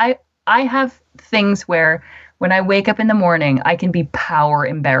like, I have things where when I wake up in the morning, I can be power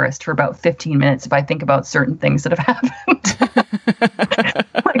embarrassed for about 15 minutes if I think about certain things that have happened.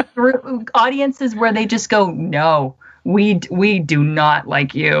 Like through audiences where they just go, no, we do not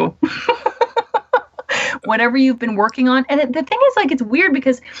like you. Whatever you've been working on. And the thing is, like, it's weird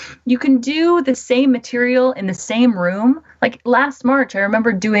because you can do the same material in the same room. Like last March, I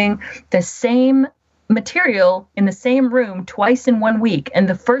remember doing the same material in the same room twice in 1 week, and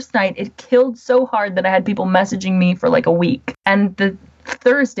the first night it killed so hard that I had people messaging me for like a week, and the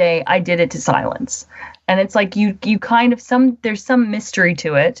Thursday I did it to silence. And it's like you kind of there's some mystery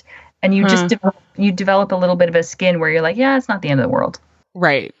to it, and you just develop a little bit of a skin where you're like, yeah, it's not the end of the world.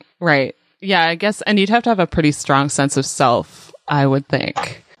 Right Yeah, I guess. And you'd have to have a pretty strong sense of self, I would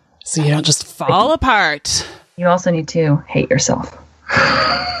think, so you don't just fall apart. You also need to hate yourself.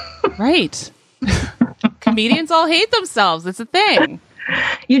 Right. Comedians all hate themselves. It's a thing.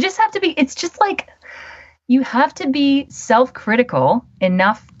 You just have to be, it's just like, you have to be self-critical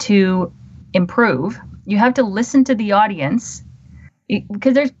enough to improve. You have to listen to the audience,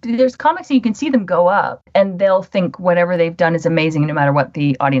 because there's comics that you can see them go up and they'll think whatever they've done is amazing no matter what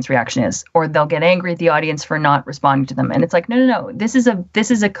the audience reaction is, or they'll get angry at the audience for not responding to them. And it's like, no. This is a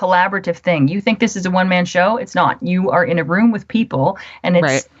collaborative thing. You think this is a one-man show? It's not. You are in a room with people, and it's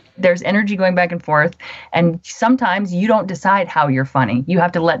right. There's energy going back and forth, and sometimes you don't decide how you're funny. You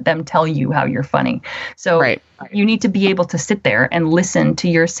have to let them tell you how you're funny. So you need to be able to sit there and listen to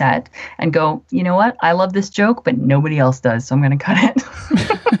your set and go, you know what? I love this joke, but nobody else does, so I'm going to cut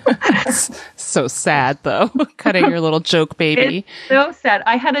it. So sad, though. Cutting your little joke baby. It's so sad.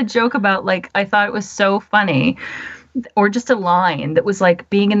 I had a joke about, like, I thought it was so funny, or just a line that was like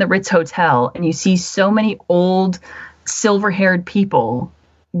being in the Ritz Hotel and you see so many old silver-haired people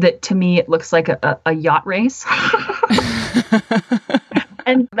that to me it looks like a yacht race.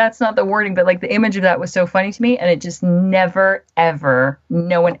 And that's not the wording, but like the image of that was so funny to me, and it just never, ever,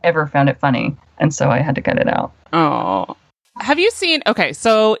 no one ever found it funny. And so I had to cut it out. Oh. Have you seen, okay,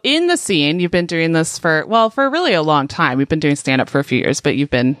 so in the scene, you've been doing this for really a long time. We've been doing stand-up for a few years, but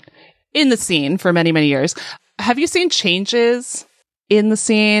you've been in the scene for many, many years. Have you seen changes in the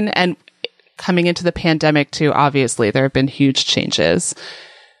scene? And coming into the pandemic too, obviously, there have been huge changes.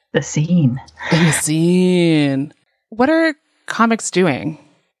 The scene. What are comics doing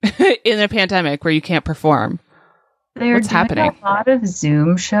in a pandemic where you can't perform? What's happening? A lot of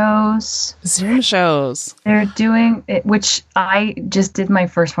Zoom shows. They're doing it, which I just did my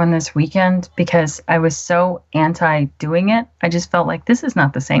first one this weekend because I was so anti doing it. I just felt like this is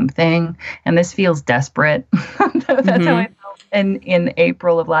not the same thing, and this feels desperate. That's how I felt in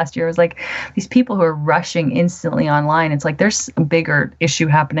April of last year. It was like these people who are rushing instantly online. It's like there's a bigger issue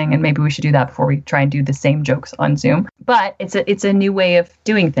happening, and maybe we should do that before we try and do the same jokes on Zoom. But it's a new way of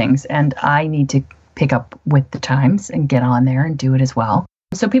doing things, and I need to pick up with the times and get on there and do it as well.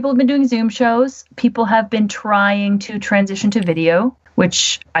 So people have been doing Zoom shows. People have been trying to transition to video,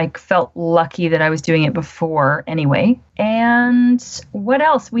 which I felt lucky that I was doing it before anyway. And what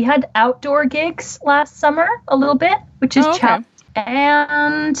else? We had outdoor gigs last summer a little bit, which is challenging.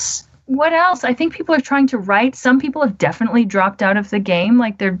 And what else? I think people are trying to write. Some people have definitely dropped out of the game,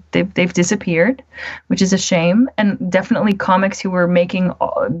 like they've disappeared, which is a shame. And definitely comics who were making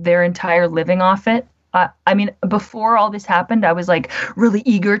their entire living off it. I mean, before all this happened, I was like really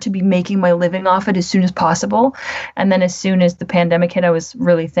eager to be making my living off it as soon as possible. And then as soon as the pandemic hit, I was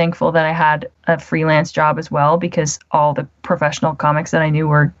really thankful that I had a freelance job as well, because all the professional comics that I knew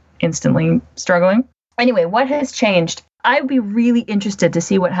were instantly struggling. Anyway, what has changed? I'd be really interested to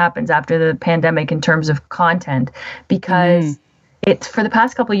see what happens after the pandemic in terms of content, because it's for the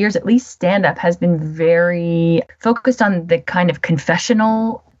past couple of years, at least stand-up has been very focused on the kind of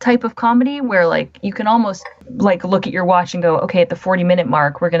confessional type of comedy where like you can almost like look at your watch and go, okay, at the 40-minute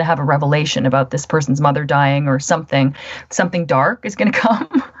mark, we're going to have a revelation about this person's mother dying or something dark is going to come.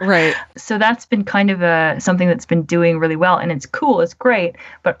 Right. So that's been kind of something that's been doing really well, and it's cool. It's great.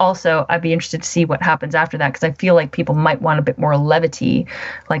 But also I'd be interested to see what happens after that, because I feel like people might want a bit more levity.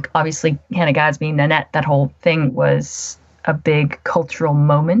 Like obviously Hannah Gadsby, Nanette, that whole thing was a big cultural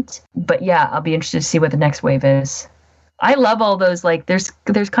moment. But yeah, I'll be interested to see what the next wave is. I love all those, like, there's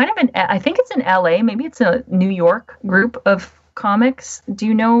kind of I think it's in LA, maybe it's a New York group of comics. Do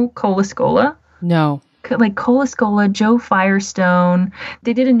you know Cola Scola? No. Like Cola Scola, Joe Firestone.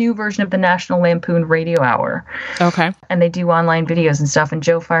 They did a new version of the National Lampoon Radio Hour. Okay. And they do online videos and stuff. And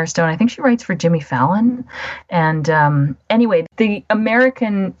Joe Firestone, I think she writes for Jimmy Fallon. And anyway, the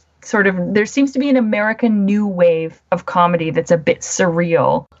American there seems to be an American new wave of comedy that's a bit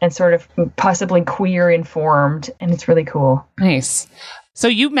surreal and sort of possibly queer informed. And it's really cool. Nice. So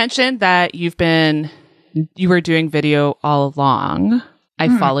you mentioned that you were doing video all along.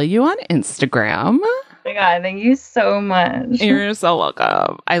 I follow you on Instagram. Oh my God, thank you so much. You're so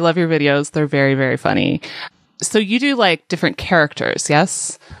welcome. I love your videos. They're very, very funny. So you do like different characters,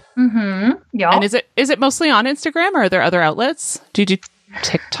 yes? Mm-hmm. Yeah. And is it mostly on Instagram, or are there other outlets? Do you do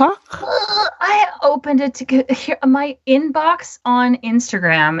TikTok? I opened it to here. My inbox on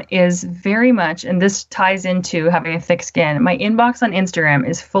Instagram is very much, and this ties into having a thick skin. My inbox on Instagram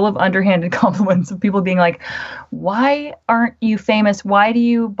is full of underhanded compliments of people being like, "Why aren't you famous? Why do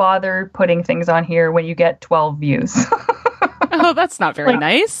you bother putting things on here when you get 12 views?" Oh, that's not very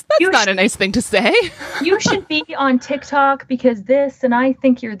nice. That's not a nice thing to say. You should be on TikTok because this, and I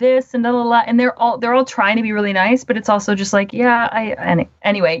think you're this, and blah, blah, blah. And they're all trying to be really nice, but it's also just like,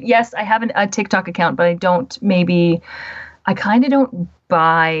 anyway, yes, I have a TikTok account, but I kind of don't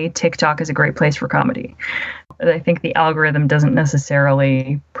buy TikTok as a great place for comedy. I think the algorithm doesn't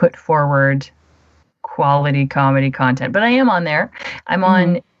necessarily put forward quality comedy content, but I am on there. I'm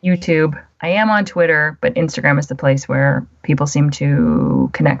on YouTube. I am on Twitter, but Instagram is the place where people seem to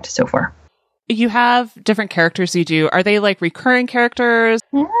connect so far. You have different characters you do. Are they like recurring characters?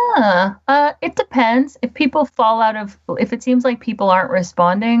 Yeah. It depends. If it seems like people aren't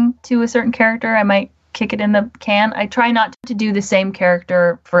responding to a certain character, I might kick it in the can. I try not to do the same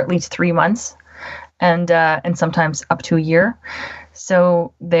character for at least 3 months and sometimes up to a year.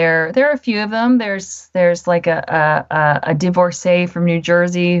 So there are a few of them. There's like a divorcee from New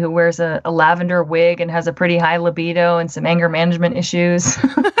Jersey who wears a lavender wig and has a pretty high libido and some anger management issues.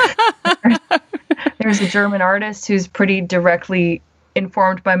 There's a German artist who's pretty directly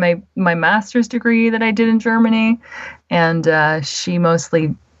informed by my master's degree that I did in Germany, and she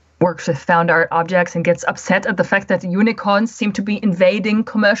mostly works with found art objects and gets upset at the fact that unicorns seem to be invading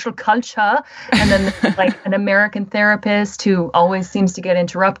commercial culture. And then like an American therapist who always seems to get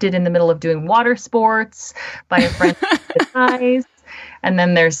interrupted in the middle of doing water sports by a friend with eyes. And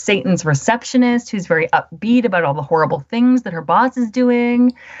then there's Satan's receptionist who's very upbeat about all the horrible things that her boss is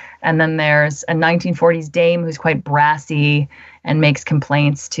doing. And then there's a 1940s dame who's quite brassy and makes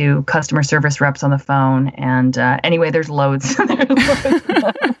complaints to customer service reps on the phone. And anyway, there's loads.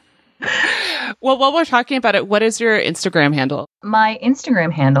 Well, while we're talking about it, what is your Instagram handle? My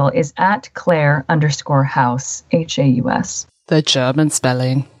Instagram handle is @Claire_Haus, Haus. The German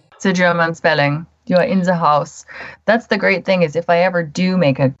spelling. It's a German spelling. You're in the house. That's the great thing is if I ever do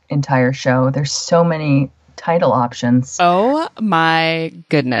make an entire show, there's so many title options. Oh my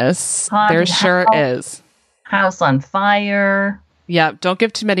goodness. There sure is. House on Fire. Yeah, don't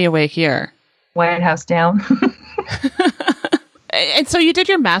give too many away here. White House Down. And so you did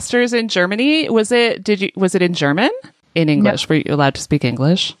your master's in Germany. Was it in German? In English? No. Were you allowed to speak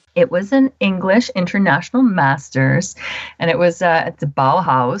English? It was an English international master's, and it was at the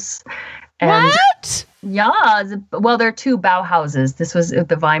Bauhaus. And What? yeah, well, there are two Bauhauses. This was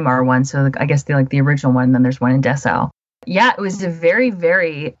the Weimar one, so I guess the original one, and then there's one in Dessau. Yeah, it was a very,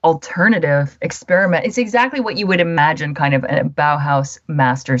 very alternative experiment. It's exactly what you would imagine kind of a Bauhaus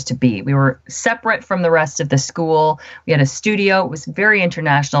masters to be. We were separate from the rest of the school. We had a studio. It was very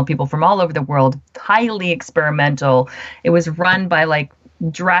international, people from all over the world, highly experimental. It was run by like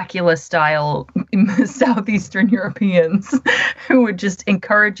Dracula style Southeastern Europeans who would just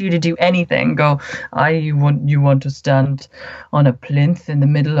encourage you to do anything. Go, you want to stand on a plinth in the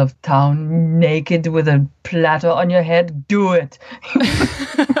middle of town naked with a platter on your head? Do it.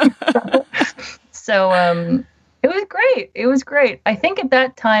 So it was great. It was great. I think at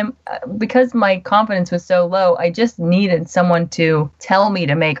that time, because my confidence was so low, I just needed someone to tell me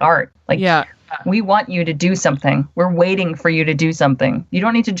to make art. Like, yeah. We want you to do something. We're waiting for you to do something. You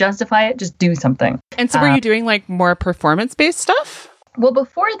don't need to justify it. Just do something. And so were you doing like more performance-based stuff? Well,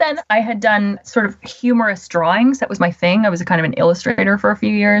 before then, I had done sort of humorous drawings. That was my thing. I was a kind of an illustrator for a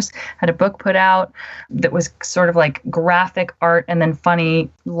few years. Had a book put out that was sort of like graphic art and then funny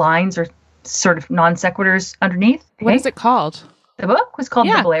lines or sort of non sequiturs underneath. What is it called? The book was called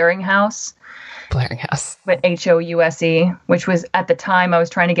The Blaring House. Blaring House. But House, which was at the time I was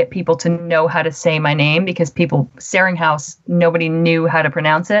trying to get people to know how to say my name because Seringhaus, nobody knew how to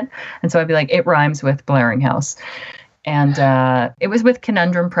pronounce it. And so I'd be like, it rhymes with Blaring House. And it was with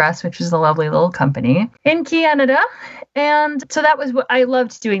Conundrum Press, which is a lovely little company in Canada. And so that was what I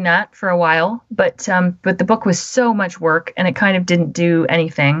loved doing that for a while. But the book was so much work and it kind of didn't do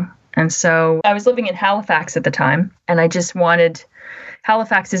anything. And so I was living in Halifax at the time and I just wanted...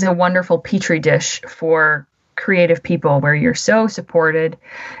 Halifax is a wonderful petri dish for creative people where you're so supported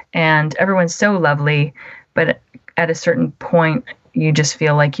and everyone's so lovely. But at a certain point, you just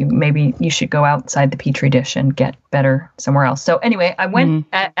feel like maybe you should go outside the petri dish and get better somewhere else. So anyway, I went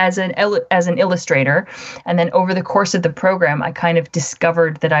as an illustrator. And then over the course of the program, I kind of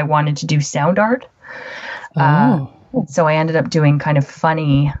discovered that I wanted to do sound art. So I ended up doing kind of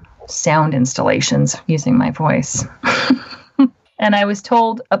funny sound installations using my voice. And I was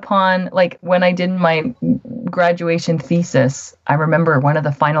told upon, like, when I did my graduation thesis, I remember one of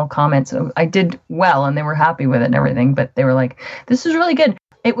the final comments, I did well and they were happy with it and everything, but they were like, this is really good.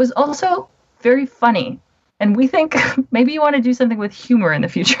 It was also very funny. And we think maybe you want to do something with humor in the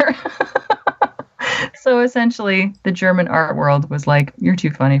future. So essentially, the German art world was like, you're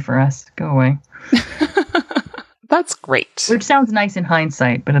too funny for us. Go away. That's great. Which sounds nice in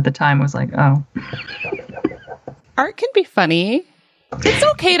hindsight, but at the time was like, oh. Art can be funny. It's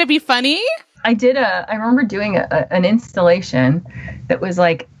okay to be funny. I remember doing an installation that was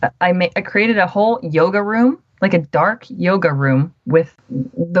like, I created a whole yoga room, like a dark yoga room with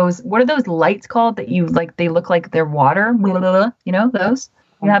those, what are those lights called that you like, they look like they're water, blah, blah, blah, you know, those?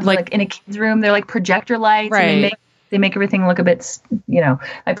 You have like in a kid's room, they're like projector lights. Right. And they make everything look a bit, you know,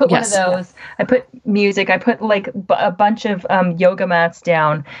 I put one of those, I put music, I put like a bunch of yoga mats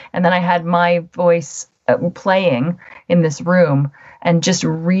down, and then I had my voice playing in this room and just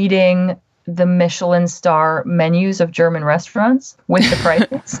reading the Michelin star menus of German restaurants with the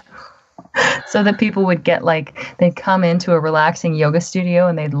prices. So that people would get they'd come into a relaxing yoga studio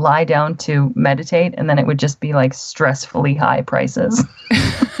and they'd lie down to meditate, and then it would just be like stressfully high prices.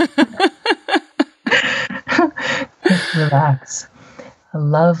 Relax. A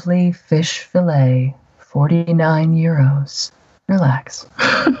lovely fish fillet, 49 euros. Relax.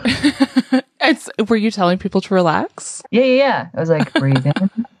 Were you telling people to relax? Yeah. I was like, breathe in.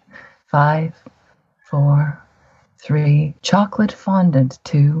 5, 4, 3. Chocolate fondant.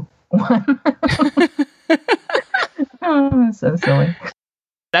 2, 1. Oh, so silly.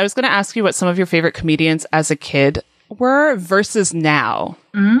 I was going to ask you what some of your favorite comedians as a kid were versus now.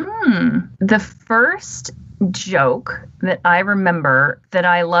 The first joke that I remember that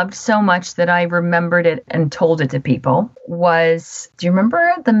I loved so much that I remembered it and told it to people was, do you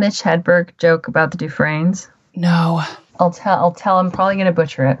remember the Mitch Hedberg joke about the Dufresnes? No. I'll tell, I'm probably going to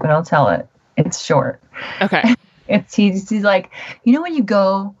butcher it, but I'll tell it. It's short. Okay. He's like, you know when you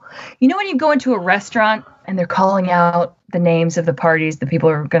go into a restaurant and they're calling out the names of the parties the people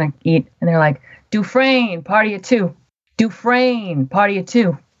are going to eat, and they're like, Dufresne, party of 2. Dufresne, party of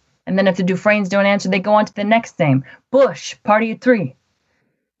 2. And then if the Dufresnes don't answer, they go on to the next name. Bush, party of 3.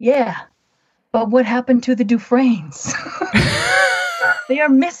 Yeah, but what happened to the Dufresnes? They are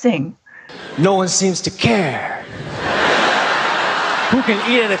missing. No one seems to care. Who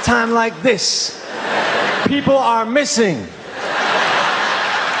can eat at a time like this? People are missing.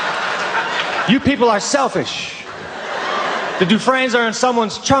 You people are selfish. The Dufresnes are in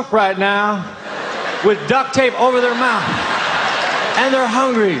someone's trunk right now with duct tape over their mouth. And they're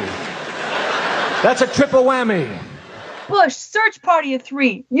hungry. That's a triple whammy. Bush, search party of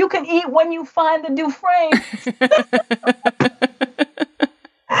 3. You can eat when you find the Dufresne.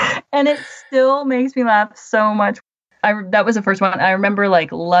 And it still makes me laugh so much. That was the first one. I remember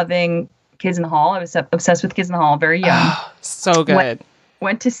like loving Kids in the Hall. I was obsessed with Kids in the Hall very young. Oh, so good.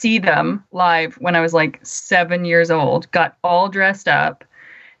 Went to see them live when I was like 7 years old. Got all dressed up.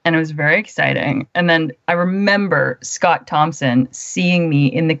 And it was very exciting. And then I remember Scott Thompson seeing me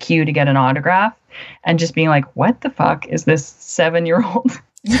in the queue to get an autograph and just being like, what the fuck is this 7-year-old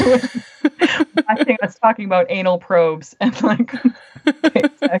doing? I think I was talking about anal probes and like,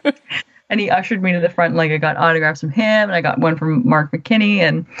 and he ushered me to the front. And, like I got autographs from him and I got one from Mark McKinney.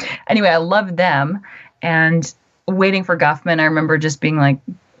 And anyway, I loved them. And Waiting for Guffman, I remember just being like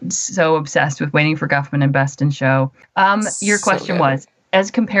so obsessed with Waiting for Guffman and Best in Show. Your question was, as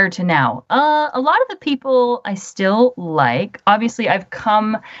compared to now, a lot of the people I still like. Obviously, I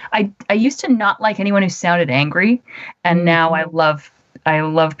used to not like anyone who sounded angry, and now I love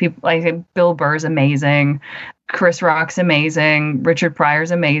people. I think Bill Burr's amazing, Chris Rock's amazing, Richard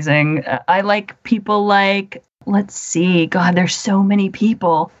Pryor's amazing. I like people like, let's see, God, there's so many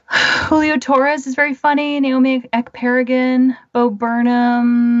people. Julio Torres is very funny. Naomi Ekperigin, Bo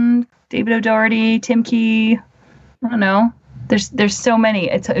Burnham, David O'Doherty, Tim Key. I don't know. There's so many.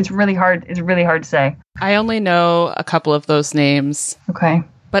 It's really hard. It's really hard to say. I only know a couple of those names. Okay.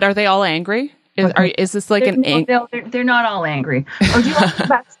 But are they all angry? Is this like they're not all angry. Or do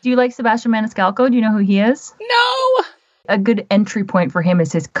you like Sebastian Maniscalco? Do you know who he is? No. A good entry point for him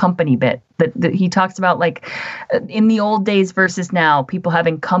is his company bit that he talks about, like in the old days versus now, people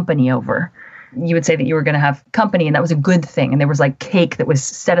having company over. You would say that you were going to have company and that was a good thing. And there was like cake that was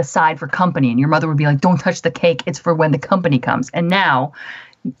set aside for company. And your mother would be like, don't touch the cake. It's for when the company comes. And now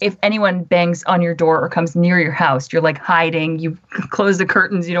if anyone bangs on your door or comes near your house, you're like hiding. You close the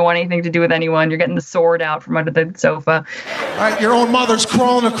curtains. You don't want anything to do with anyone. You're getting the sword out from under the sofa. All right, your own mother's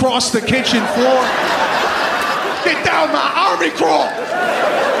crawling across the kitchen floor. Get down, my army crawl.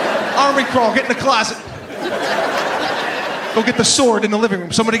 Army crawl, get in the closet. Go get the sword in the living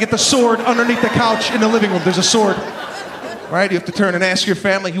room. Somebody get the sword underneath the couch in the living room. There's a sword. All right, you have to turn and ask your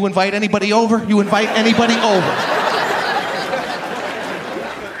family, you invite anybody over? You invite anybody over.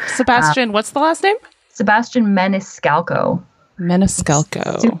 Sebastian, what's the last name? Sebastian Maniscalco.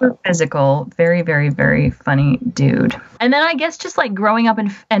 Maniscalco. Super physical, very, very, very funny dude. And then I guess just like growing up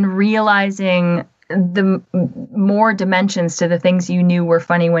and realizing the more dimensions to the things you knew were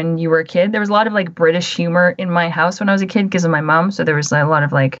funny when you were a kid. There was a lot of like British humor in my house when I was a kid because of my mom. So there was a lot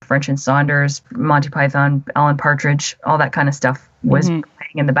of like French and Saunders, Monty Python, Alan Partridge, all that kind of stuff was playing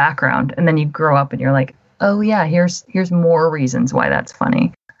in the background. And then you grow up and you're like, oh yeah, here's more reasons why that's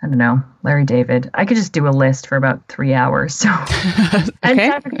funny. I don't know, Larry David. I could just do a list for about 3 hours. So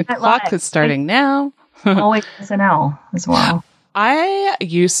okay, the clock is starting now. Always SNL as well. I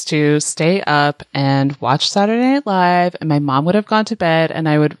used to stay up and watch Saturday Night Live, and my mom would have gone to bed, and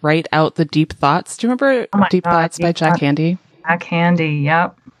I would write out the Deep Thoughts. Do you remember Deep Thoughts by Jack Handey? Jack Handey,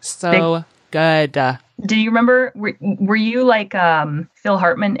 yep. So good. Do you remember, were you like Phil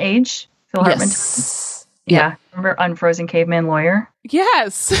Hartman age? Phil Hartman? Yes. Yeah. Remember Unfrozen Caveman Lawyer?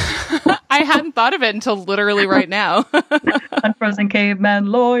 Yes. I hadn't thought of it until literally right now. Unfrozen Caveman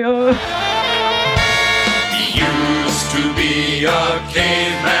Lawyer. He used to be a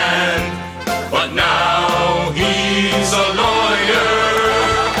caveman, but now he's a lawyer.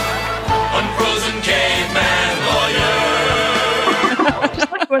 Unfrozen Caveman Lawyer.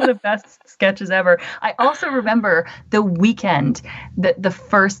 Just like one of the best sketches ever. I also remember the weekend that the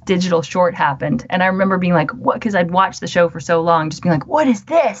first digital short happened, and I remember being like, "What?" Because I'd watched the show for so long, just being like, "What is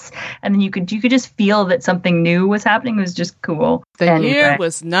this?" And then you could just feel that something new was happening. It was just cool. The year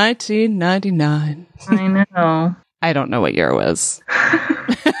was 1999. I know. I don't know what year it was.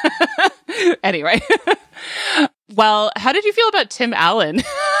 Anyway. Well, how did you feel about Tim Allen?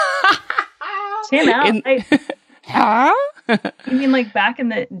 Tim Allen? Huh? You mean like back in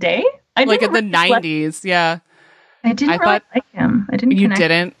the day? Like in the 90s, yeah. I didn't really like him. I didn't. You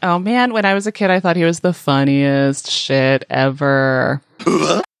didn't? Oh man, when I was a kid, I thought he was the funniest shit ever.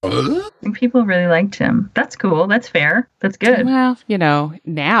 People really liked him. That's cool. That's fair. That's good. Well,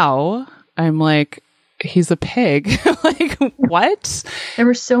 now I'm like, he's a pig. Like, what? There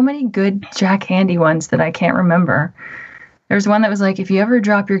were so many good Jack Handey ones that I can't remember. There was one that was like, if you ever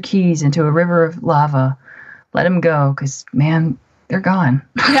drop your keys into a river of lava, let them go, because, man, they're gone.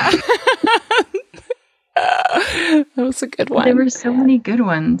 Yeah. That was a good one. There were so many good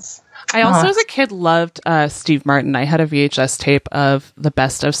ones. I also, as a kid, loved Steve Martin. I had a VHS tape of the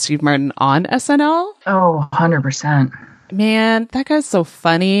best of Steve Martin on SNL. Oh, 100%. Man, that guy's so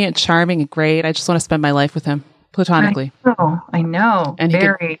funny and charming and great. I just want to spend my life with him, platonically. I know. And he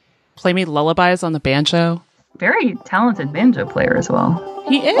could play me lullabies on the banjo. Very talented banjo player as well.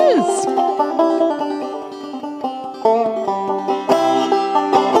 He is.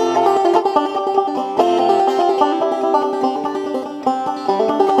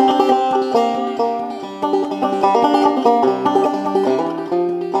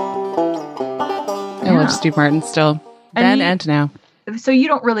 I love Steve Martin still. Then and now. So you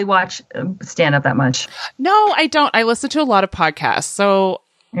don't really watch stand-up that much? No, I don't. I listen to a lot of podcasts. So,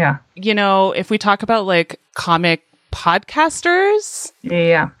 yeah, if we talk about like comic podcasters,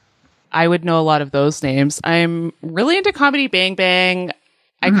 I would know a lot of those names. I'm really into Comedy Bang Bang.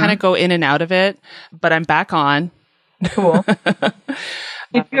 I kind of go in and out of it, but I'm back on. Cool. Have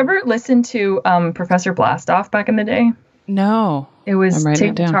you ever listened to Professor Blastoff back in the day? No. It was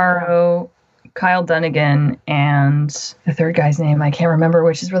Tig Notaro, Kyle Dunnigan, and the third guy's name I can't remember,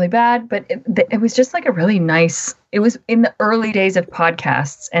 which is really bad, but it was just like a really nice, it was in the early days of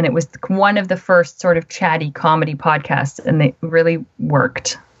podcasts, and it was one of the first sort of chatty comedy podcasts, and they really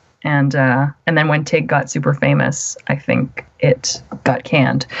worked. And then when Tig got super famous, I think it got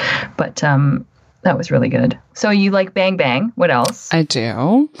canned, but that was really good. So you like Bang Bang. What else? I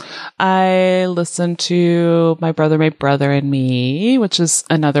do. I listen to My Brother and Me, which is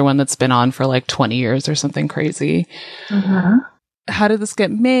another one that's been on for like 20 years or something crazy. How Did This Get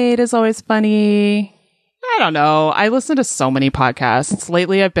Made is always funny. I don't know. I listen to so many podcasts.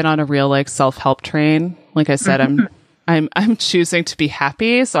 Lately, I've been on a real like self-help train. Like I said, I'm choosing to be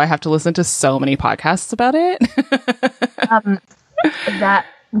happy, so I have to listen to so many podcasts about it. That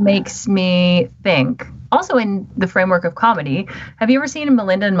makes me think. Also, in the framework of comedy, have you ever seen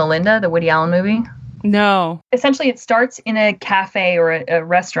Melinda and Melinda, the Woody Allen movie? No. Essentially, it starts in a cafe or a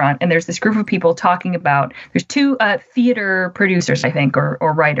restaurant, and there's this group of people talking about, there's two theater producers, I think, or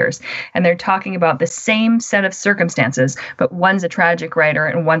writers, and they're talking about the same set of circumstances, but one's a tragic writer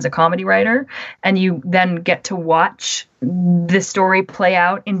and one's a comedy writer, and you then get to watch the story play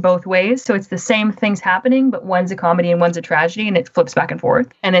out in both ways. So it's the same things happening, but one's a comedy and one's a tragedy, and it flips back and forth.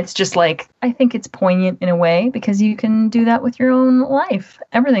 And it's just like, I think it's poignant in a way because you can do that with your own life.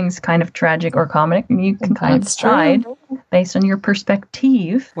 Everything's kind of tragic or comic, and you can kind of decide based on your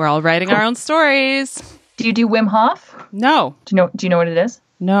perspective. We're all writing our own stories. Do you do Wim Hof? No. Do you know what it is?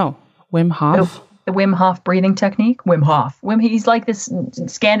 No. Wim Hof? The Wim Hof breathing technique. Wim Hof. He's like this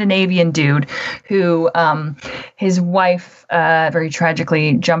Scandinavian dude who his wife very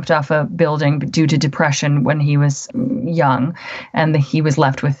tragically jumped off a building due to depression when he was young, and he was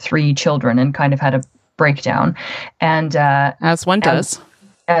left with 3 children and kind of had a breakdown. And as one does.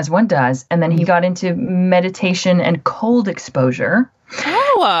 As one does. And then he got into meditation and cold exposure.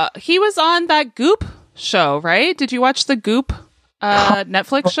 Oh, he was on that Goop show, right? Did you watch the Goop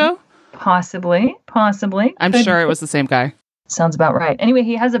Netflix show? Possibly. I'm sure it was the same guy. Sounds about right. Anyway,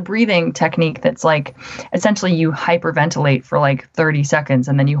 he has a breathing technique that's like, essentially you hyperventilate for like 30 seconds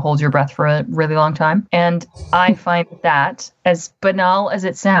and then you hold your breath for a really long time. And I find that, as banal as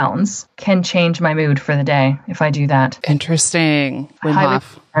it sounds, can change my mood for the day if I do that. Interesting. Wim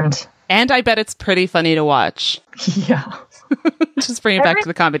Hof. And I bet it's pretty funny to watch. Yeah. Just bring it back to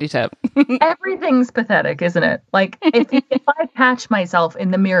the comedy tip. Everything's pathetic, isn't it? Like, if I catch myself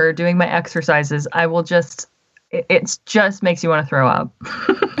in the mirror doing my exercises, I will just, it just makes you want to throw up.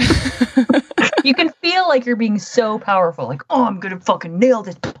 You can feel like you're being so powerful, like, oh, I'm going to fucking nail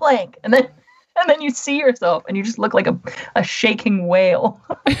this plank. And then you see yourself and you just look like a shaking whale.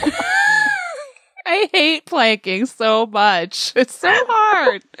 I hate planking so much. It's so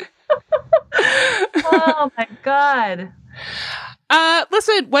hard. Oh my God.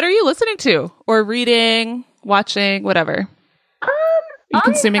 Listen, what are you listening to or reading, watching, whatever? Are you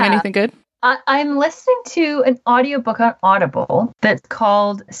consuming anything good? I'm listening to an audiobook on Audible that's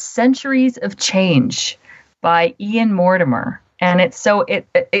called Centuries of Change by Ian Mortimer. And it's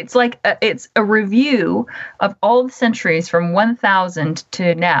a review of all the centuries from 1000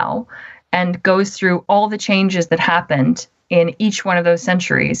 to now, and goes through all the changes that happened in each one of those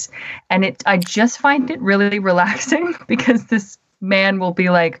centuries. And I just find it really relaxing because this man will be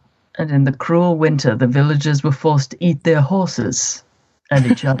like, and in the cruel winter, the villagers were forced to eat their horses and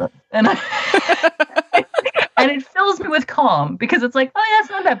each other. And and it fills me with calm because it's like, oh yeah, it's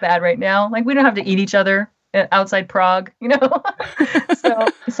not that bad right now. Like, we don't have to eat each other outside Prague, you know? So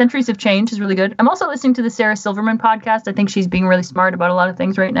Centuries of Change is really good. I'm also listening to the Sarah Silverman podcast. I think she's being really smart about a lot of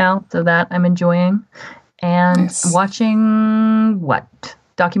things right now. So that I'm enjoying. And watching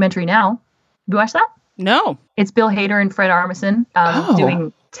documentary now. Have you watched that? No. It's Bill Hader and Fred Armisen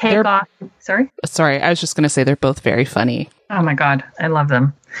doing Takeoff. Sorry, I was just going to say they're both very funny. Oh my God, I love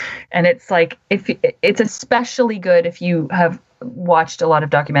them. And it's like, it's especially good if you have watched a lot of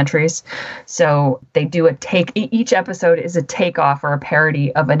documentaries. So they do each episode is a takeoff or a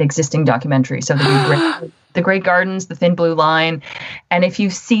parody of an existing documentary. So they do The Great Gardens, The Thin Blue Line. And if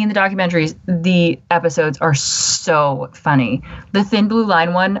you've seen the documentaries, the episodes are so funny. The Thin Blue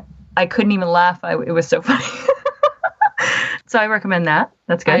Line one, I couldn't even laugh. It was so funny. So I recommend that.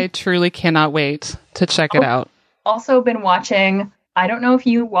 That's good. I truly cannot wait to check it out. Also been watching, I don't know if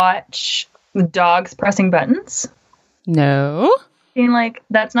you watch Dogs Pressing Buttons. No. Like,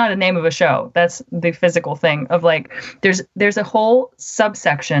 that's not a name of a show. That's the physical thing of like, there's a whole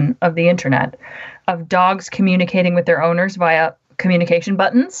subsection of the internet of dogs communicating with their owners via communication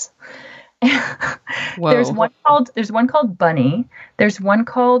buttons. There's one called Bunny. There's one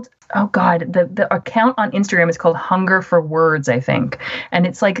called, oh God, the account on Instagram is called Hunger for Words, I think. And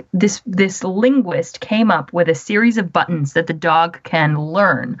it's like this linguist came up with a series of buttons that the dog can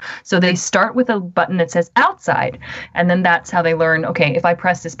learn. So they start with a button that says outside. And then that's how they learn, okay, if I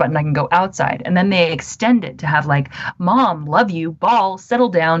press this button, I can go outside. And then they extend it to have like, mom, love you, ball, settle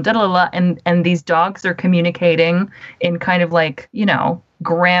down, da da da. And these dogs are communicating in kind of like,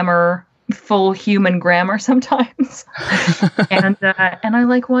 grammar, full human grammar sometimes. and I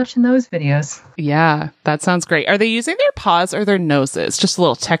like watching those videos. Yeah, that sounds great. Are they using their paws or their noses? Just a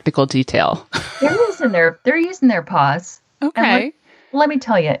little technical detail. They're using their paws. Okay. Let me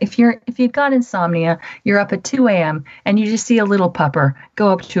tell you, if you've got insomnia, you're up at 2 a.m. and you just see a little pupper,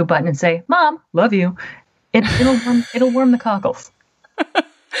 go up to a button and say, "Mom, love you." It'll warm the cockles.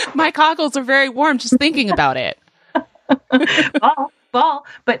 My cockles are very warm just thinking about it. Ball,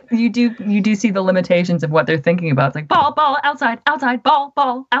 but you do see the limitations of what they're thinking about. It's like ball, outside,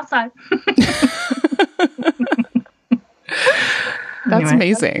 ball, outside. That's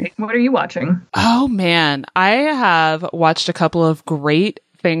amazing. What are you watching? Oh man, I have watched a couple of great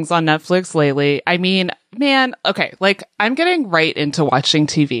things on Netflix lately. I mean, man, okay, like I'm getting right into watching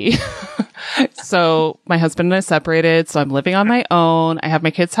TV. So my husband and I separated, so I'm living on my own. I have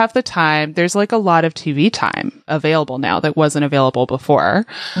my kids half the time. There's like a lot of TV time available now that wasn't available before.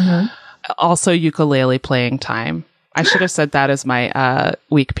 Mm-hmm. Also ukulele playing time. I should have said that as my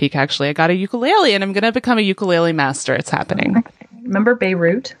week peak, actually. I got a ukulele and I'm going to become a ukulele master. It's happening. Okay. Remember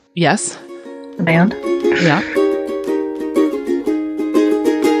Beirut? Yes. The band? Yeah.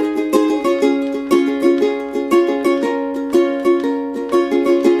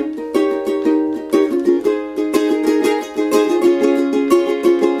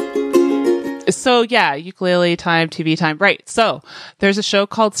 So yeah, ukulele time, TV time. Right. So there's a show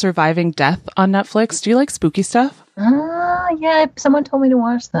called Surviving Death on Netflix. Do you like spooky stuff? Yeah. Someone told me to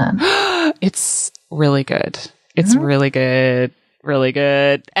watch that. It's really good. It's really good. Really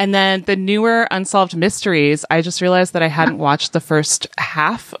good. And then the newer Unsolved Mysteries, I just realized that I hadn't watched the first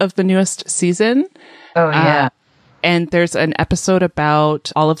half of the newest season. Oh, yeah. And there's an episode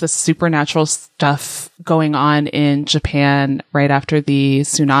about all of the supernatural stuff going on in Japan right after the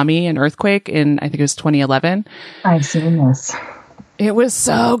tsunami and earthquake in, I think it was 2011. I've seen this. It was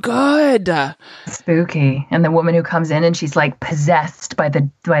so good. Spooky. And the woman who comes in and she's like possessed by the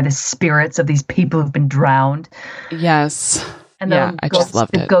spirits of these people who've been drowned. Yes. And I just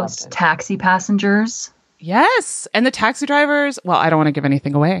loved it. The ghost taxi passengers. Yes. And the taxi drivers. Well, I don't want to give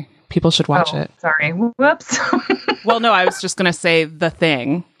anything away. People should watch it. Sorry. Whoops. Well, no, I was just going to say the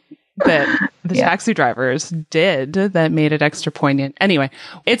thing that the taxi drivers did that made it extra poignant. Anyway,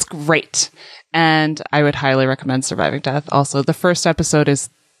 it's great. And I would highly recommend Surviving Death. Also, the first episode is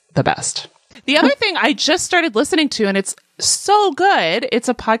the best. The other thing I just started listening to, and it's so good. It's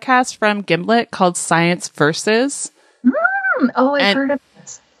a podcast from Gimlet called Science Versus. I've heard of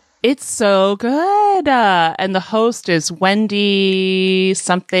this. It's so good. And the host is Wendy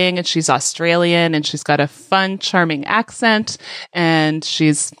something, and she's Australian, and she's got a fun, charming accent, and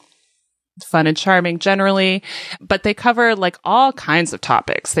she's fun and charming generally. But they cover like all kinds of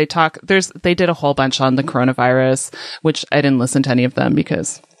topics. They did a whole bunch on the coronavirus, which I didn't listen to any of them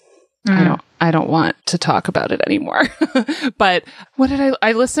because I don't want to talk about it anymore. But what did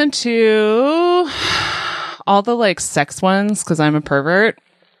I listened to all the like sex ones because I'm a pervert.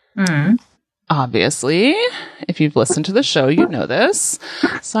 Obviously, if you've listened to the show, you know this.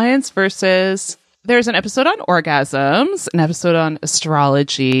 Science Versus. There's an episode on orgasms, an episode on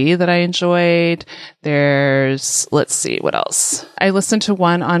astrology that I enjoyed. Let's see, what else? I listened to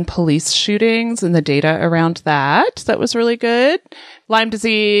one on police shootings and the data around that. That was really good. Lyme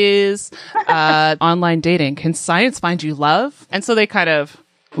disease, online dating. Can science find you love? And so they kind of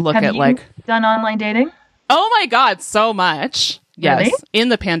look Have at you like, done online dating? oh my God, so much. Yes. Really? In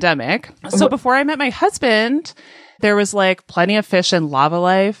the pandemic. So before I met my husband, there was like Plenty of Fish and Lava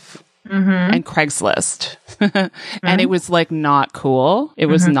Life and Craigslist. And it was like not cool. It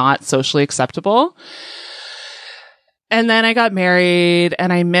was not socially acceptable. And then I got married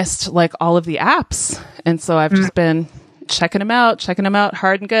and I missed like all of the apps. And so I've just been checking them out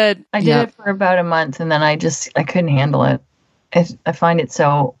hard and good. I did it for about a month and then I couldn't handle it. I find it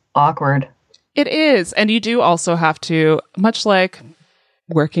so awkward. It is. And you do also have to, much like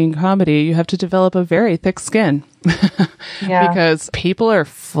working comedy, you have to develop a very thick skin. Because people are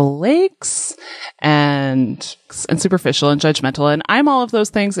flakes and superficial and judgmental. And I'm all of those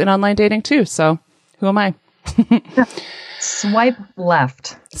things in online dating too. So who am I? Swipe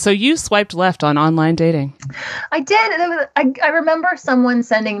left. So you swiped left on online dating. I did. I remember someone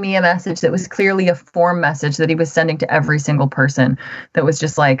sending me a message that was clearly a form message that he was sending to every single person that was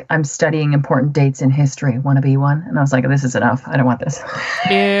just like, I'm studying important dates in history. Want to be one? And I was like, this is enough. I don't want this.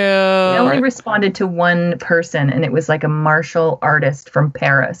 Ew. I only responded to one person and it was like a martial artist from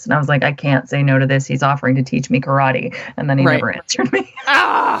Paris. And I was like, I can't say no to this. He's offering to teach me karate. And then he never answered me.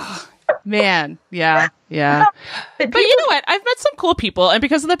 Man, yeah. But you know what? I've met some cool people, and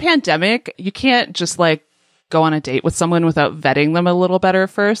because of the pandemic, you can't just like go on a date with someone without vetting them a little better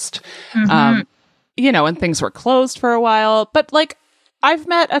first. And things were closed for a while. But like, I've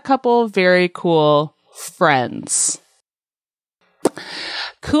met a couple very cool friends.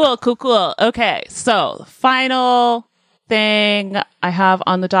 Cool. Okay, so final thing I have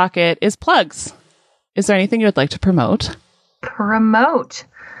on the docket is plugs. Is there anything you would like to promote?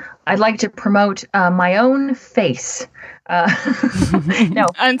 I'd like to promote my own face. No.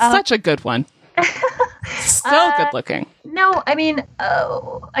 And such a good one. So good looking. No, I mean,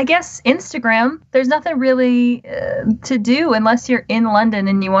 I guess Instagram. There's nothing really to do unless you're in London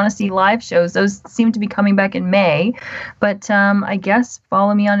and you want to see live shows. Those seem to be coming back in May. But I guess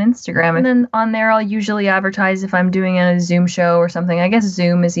follow me on Instagram. And then on there, I'll usually advertise if I'm doing a Zoom show or something. I guess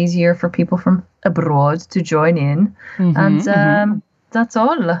Zoom is easier for people from abroad to join in. And that's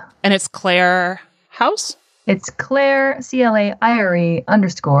all. And it's Claire Haus? It's Claire, CLAIRE_HAUS.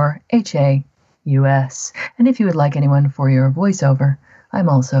 And if you would like anyone for your voiceover, I'm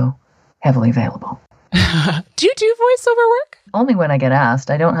also heavily available. Do you do voiceover work? Only when I get asked.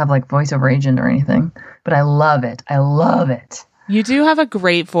 I don't have like voiceover agent or anything, but I love it. You do have a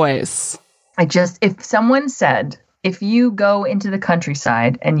great voice. If someone said, if you go into the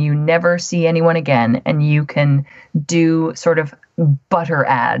countryside and you never see anyone again and you can do sort of butter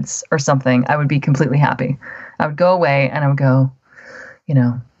ads or something, I would be completely happy. I would go away and I would go,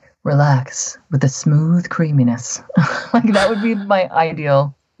 relax with the smooth creaminess. Like that would be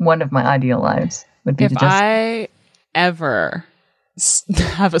one of my ideal lives. Would be if I ever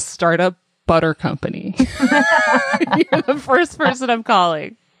have a startup butter company, you're the first person I'm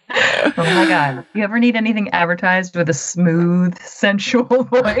calling. Oh my God. If you ever need anything advertised with a smooth, sensual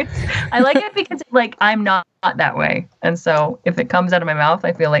voice, I like it because like I'm not that way. And so if it comes out of my mouth,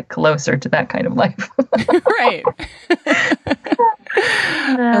 I feel like closer to that kind of life. Right.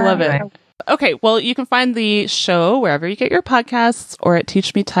 I love it. Okay, well, you can find the show wherever you get your podcasts or at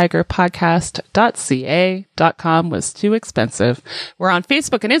teachmetigerpodcast.ca.com was too expensive. We're on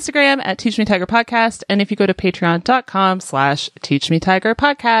Facebook and Instagram at Teach Me Tiger Podcast. And if you go to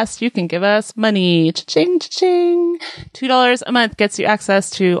patreon.com/teachmetigerpodcast, you can give us money. Cha-ching, cha-ching. $2 a month gets you access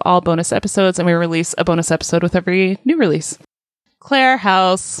to all bonus episodes, and we release a bonus episode with every new release. Claire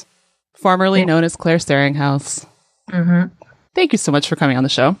Haus, formerly known as Claire Staringhouse. Thank you so much for coming on the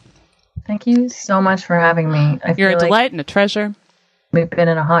show. Thank you so much for having me. You're a delight and a treasure. We've been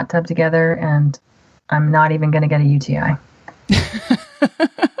in a hot tub together, and I'm not even going to get a UTI.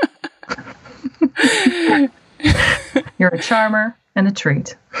 You're a charmer and a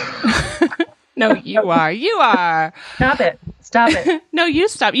treat. No, you are. You are. Stop it. No, you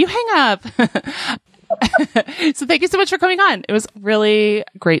stop. You hang up. So thank you so much for coming on. It was really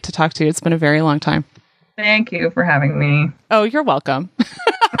great to talk to you. It's been a very long time. Thank you for having me. Oh, you're welcome.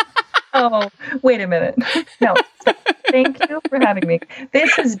 Oh, wait a minute. No, thank you for having me.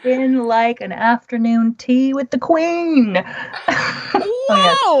 This has been like an afternoon tea with the Queen.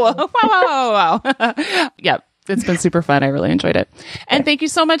 Whoa! Wow. Yeah, it's been super fun. I really enjoyed it. And thank you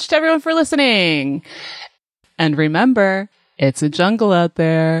so much to everyone for listening. And remember, it's a jungle out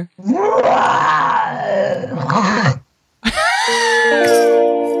there.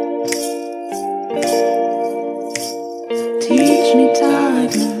 Teach me,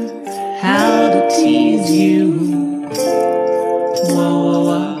 tiger, how to tease you. Whoa,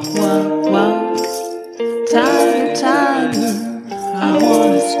 whoa, whoa, whoa. Tiger, tiger, I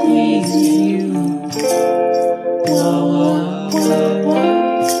wanna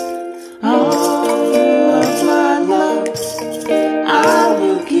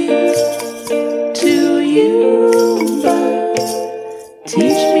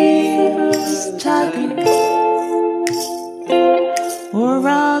or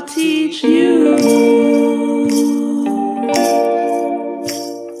I'll teach you.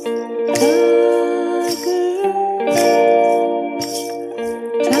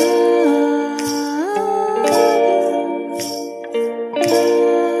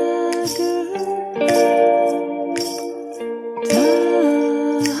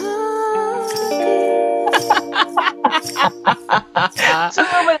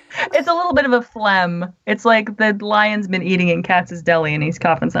 It's a little bit of a phlegm. It's like the lion's been eating in Katz's deli and he's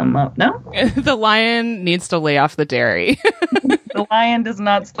coughing something up. No? The lion needs to lay off the dairy. The lion does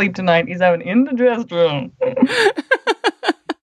not sleep tonight. He's having indigestion.